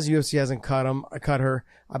surprised the UFC hasn't cut her.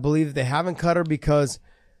 I believe that they haven't cut her because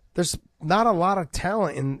there's not a lot of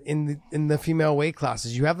talent in the female weight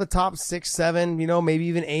classes. You have the top 6, 7, maybe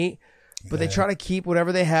even 8, but they try to keep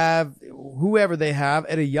whatever they have, whoever they have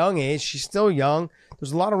at a young age. She's still young.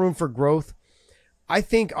 There's a lot of room for growth. I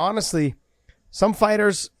think, honestly, some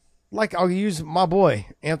fighters, like I'll use my boy,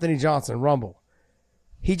 Anthony Johnson, Rumble.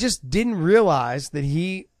 He just didn't realize that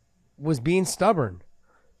he was being stubborn.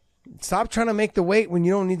 Stop trying to make the weight when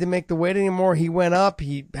you don't need to make the weight anymore. He went up.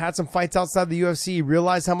 He had some fights outside the UFC. He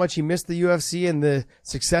realized how much he missed the UFC and the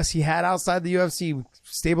success he had outside the UFC. He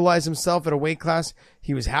stabilized himself at a weight class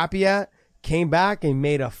he was happy at. Came back and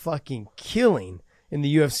made a fucking killing in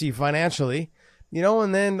the UFC financially.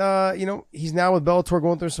 And then, he's now with Bellator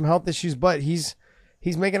going through some health issues, but he's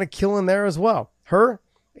making a killing there as well.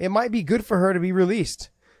 It might be good for her to be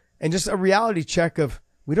released. And just a reality check of,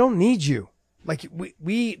 we don't need you. Like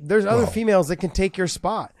there's other females that can take your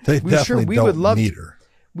spot. They definitely don't need her.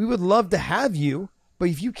 We would love to have you, but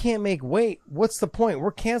if you can't make weight, what's the point?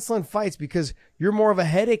 We're canceling fights because you're more of a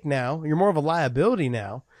headache now. You're more of a liability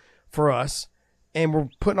now for us, and we're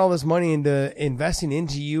putting all this money into investing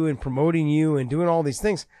into you and promoting you and doing all these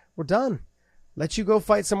things. We're done. Let you go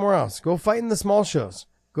fight somewhere else. Go fight in the small shows.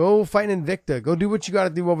 Go fight in Invicta. Go do what you got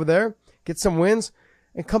to do over there. Get some wins,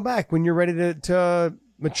 and come back when you're ready to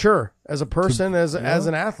mature as a person, as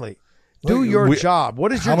an athlete. Do your job.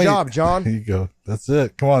 What is your job, John? There you go. That's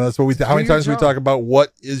it. Come on. That's what how many times we talk about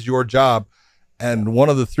what is your job? And one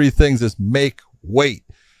of the 3 things is make weight.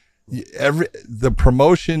 The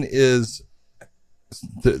promotion is,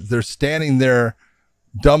 they're standing there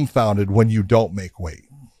dumbfounded when you don't make weight.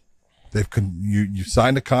 You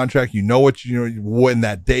signed a contract, when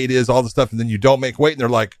that date is, all the stuff, and then you don't make weight, and they're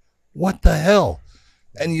like, what the hell?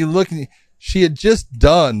 And you look, and she had just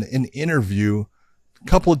done an interview a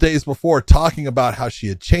couple of days before talking about how she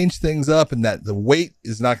had changed things up and that the weight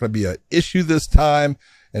is not going to be an issue this time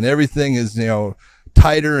and everything is,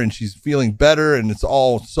 tighter and she's feeling better and it's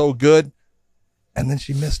all so good. And then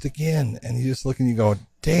she missed again. And you just look and you go,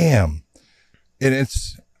 damn. And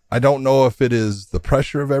I don't know if it is the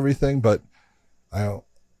pressure of everything, but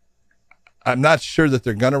I'm not sure that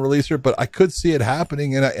they're going to release her, but I could see it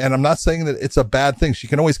happening. And I'm not saying that it's a bad thing. She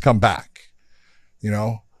can always come back.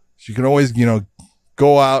 She can always,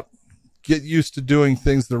 go out, get used to doing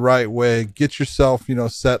things the right way, get yourself,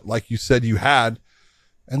 set like you said you had,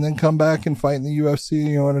 and then come back and fight in the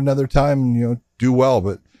UFC, at another time and, do well.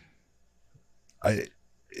 But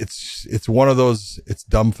it's one of those, it's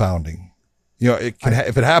dumbfounding. It can,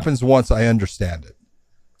 if it happens once, I understand it.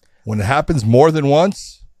 When it happens more than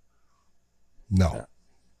once, no.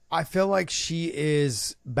 I feel like she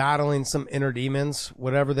is battling some inner demons,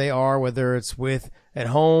 whatever they are, whether it's at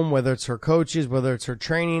home, whether it's her coaches, whether it's her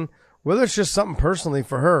training, whether it's just something personally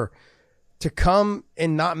for her to come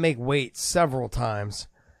and not make weight several times.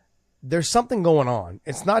 There's something going on.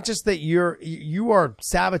 It's not just that you are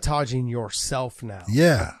sabotaging yourself now.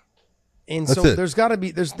 Yeah. And That's so it. there's got to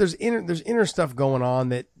be there's inner stuff going on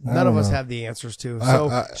that none of us have the answers to.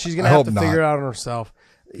 So she's gonna have to figure it out on herself.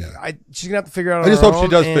 Yeah. She's gonna have to figure it out. I just on hope her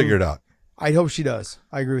she does own, figure it out. I hope she does.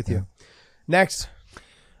 I agree with you. Next.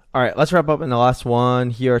 All right, let's wrap up in the last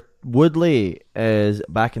one here. Woodley is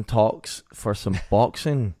back in talks for some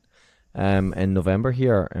boxing in November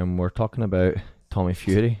here, and we're talking about Tommy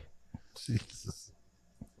Fury. Jesus.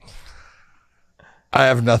 I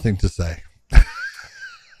have nothing to say.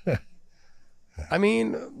 I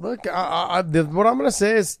mean, look, what I'm going to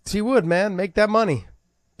say is T Wood, man, make that money.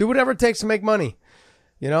 Do whatever it takes to make money.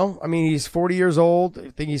 I mean, he's 40 years old. I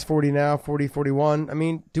think he's 40 now, 40, 41. I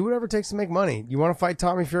mean, do whatever it takes to make money. You want to fight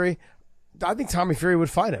Tommy Fury? I think Tommy Fury would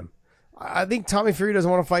fight him. I think Tommy Fury doesn't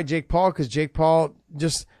want to fight Jake Paul because Jake Paul,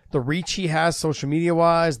 just the reach he has social media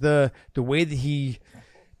wise, the way that he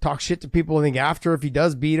talks shit to people, I think after if he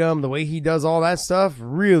does beat him, the way he does all that stuff,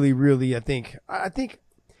 really, really, I think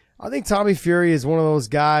Tommy Fury is one of those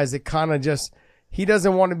guys that kind of just, he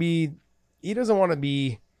doesn't want to be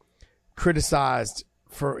criticized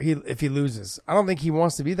if he loses. I don't think he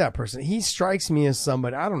wants to be that person. He strikes me as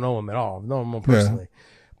somebody, I don't know him at all. I know him personally,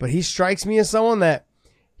 but he strikes me as someone that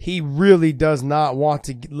he really does not want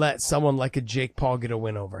to let someone like a Jake Paul get a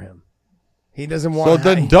win over him. He doesn't want. So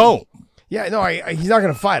then don't. Yeah, no, he's not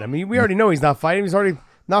going to fight him. We already know he's not fighting. He's already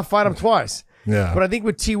not fought him twice. Yeah. But I think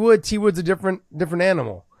with T Wood's a different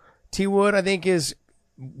animal. T Wood, I think, is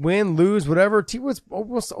win, lose, whatever. T Wood's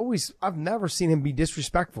almost always. I've never seen him be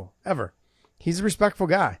disrespectful ever. He's a respectful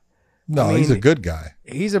guy. No, he's a good guy.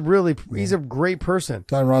 He's a great person.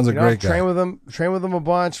 Tyron's a great guy. Train with him a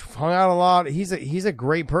bunch, hung out a lot. He's a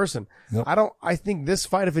great person. Yep. I think this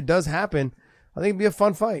fight, if it does happen, I think it'd be a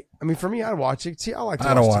fun fight. I mean, for me, I'd watch it. I like to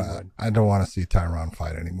watch T Wood. I don't want to see Tyron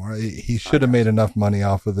fight anymore. He should have made enough money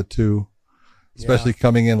off of the two, especially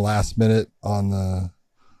coming in last minute on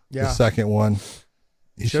the second one.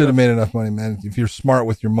 He should have made enough money, man. If you're smart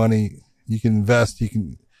with your money, you can invest. You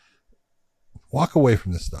can walk away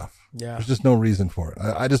from this stuff. Yeah. There's just no reason for it.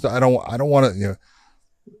 I don't want to,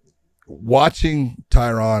 watching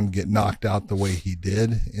Tyron get knocked out the way he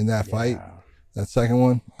did in that fight, that second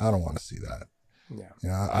one, I don't want to see that.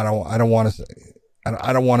 Yeah. I don't want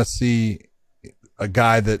to see a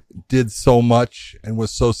guy that did so much and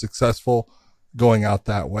was so successful going out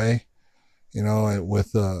that way,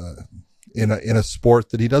 with, in a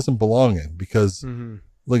sport that he doesn't belong in, because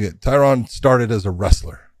look at Tyron started as a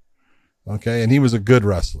wrestler. Okay. And he was a good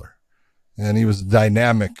wrestler. And he was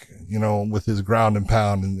dynamic, with his ground and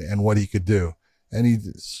pound and what he could do. And he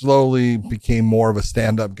slowly became more of a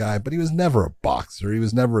stand-up guy, but he was never a boxer. He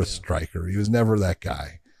was never a striker. He was never that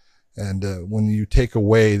guy. And when you take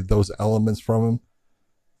away those elements from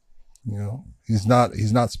him, he's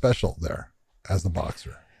not special there as the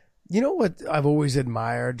boxer. You know what I've always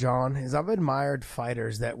admired, John, is I've admired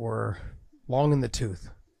fighters that were long in the tooth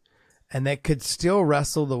and that could still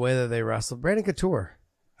wrestle the way that they wrestled. Brandon Couture.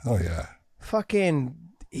 Oh, yeah.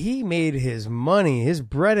 He made his money. His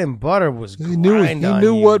bread and butter was he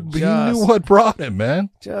knew what brought him, man.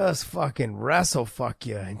 Just fucking wrestle fuck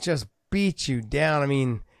you and just beat you down. I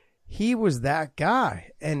mean, he was that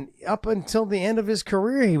guy. And up until the end of his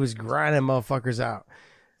career, he was grinding motherfuckers out.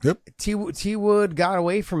 Yep. T Wood got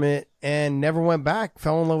away from it and never went back.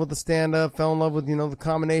 Fell in love with the stand-up, fell in love with, the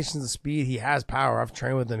combinations of speed. He has power. I've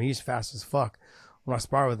trained with him. He's fast as fuck when I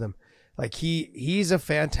spar with him. Like, he's a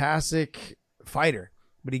fantastic fighter,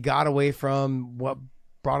 but he got away from what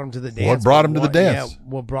brought him to the dance. What brought him to the dance? Yeah,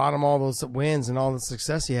 what brought him all those wins and all the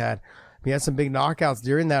success he had. He had some big knockouts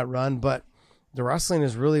during that run, but the wrestling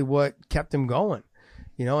is really what kept him going.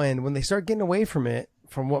 And when they start getting away from it,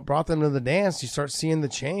 from what brought them to the dance, you start seeing the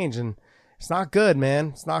change, and it's not good, man.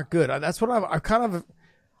 It's not good. That's what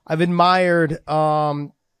I've admired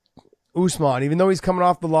Usman, even though he's coming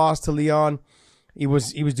off the loss to Leon. He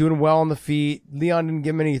was doing well on the feet. Leon didn't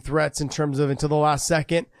give him any threats in terms of until the last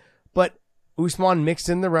second. But Usman mixed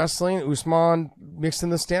in the wrestling. Usman mixed in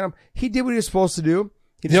the stand-up. He did what he was supposed to do.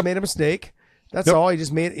 He just made a mistake. That's all. He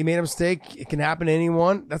made a mistake. It can happen to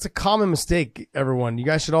anyone. That's a common mistake, everyone. You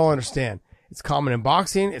guys should all understand. It's common in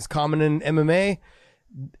boxing. It's common in MMA.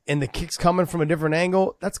 And the kick's coming from a different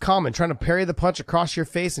angle. That's common. Trying to parry the punch across your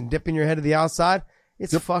face and dipping your head to the outside.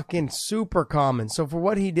 It's fucking super common. So for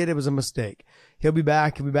what he did, it was a mistake. He'll be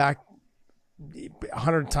back. He'll be back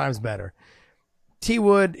 100 times better. T.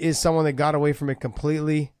 Wood is someone that got away from it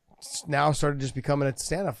completely. Now started just becoming a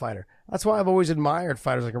stand-up fighter. That's why I've always admired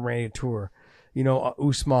fighters like a Randy Couture,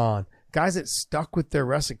 Usman, guys that stuck with their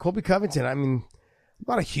wrestling. Colby Covington, I mean, I'm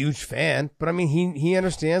not a huge fan, but I mean, he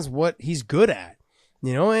understands what he's good at,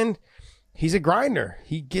 and he's a grinder.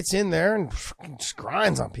 He gets in there and just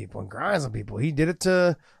grinds on people. He did it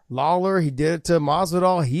to Lawler. He did it to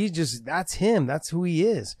Masvidal. That's him. That's who he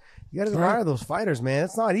is. You got to admire those fighters, man.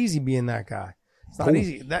 It's not easy being that guy. It's not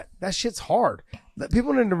easy. That shit's hard.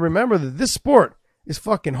 People need to remember that this sport is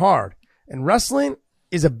fucking hard. And wrestling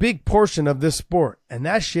is a big portion of this sport. And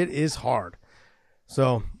that shit is hard.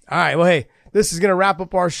 So, all right. Well, hey, this is going to wrap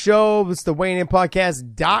up our show. It's the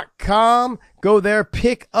WeighingInPodcast.com. Go there,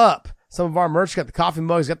 pick up some of our merch. Got the coffee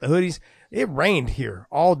mugs, got the hoodies. It rained here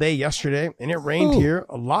all day yesterday, and it rained here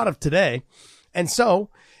a lot of today. And so,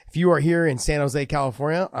 if you are here in San Jose,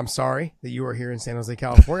 California, I'm sorry that you are here in San Jose,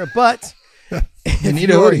 California, but if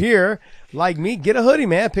you are here like me, get a hoodie,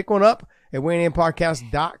 man. Pick one up at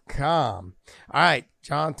WeighingInPodcast.com. All right,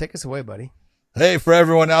 John, take us away, buddy. Hey, for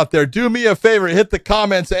everyone out there, do me a favor, hit the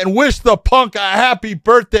comments and wish the punk a happy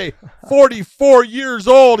birthday. 44 years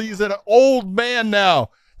old. He's an old man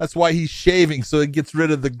now. That's why he's shaving, so he gets rid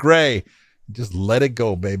of the gray. Just let it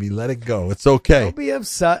go, baby. Let it go. It's okay. Don't be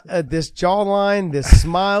upset at this jawline, this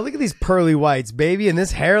smile. Look at these pearly whites, baby. And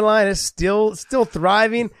this hairline is still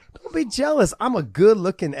thriving. Don't be jealous. I'm a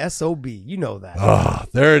good-looking SOB. You know that. Oh,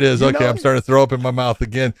 there it is. Okay, I'm starting to throw up in my mouth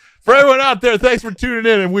again. For everyone out there, thanks for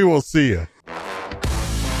tuning in, and we will see you.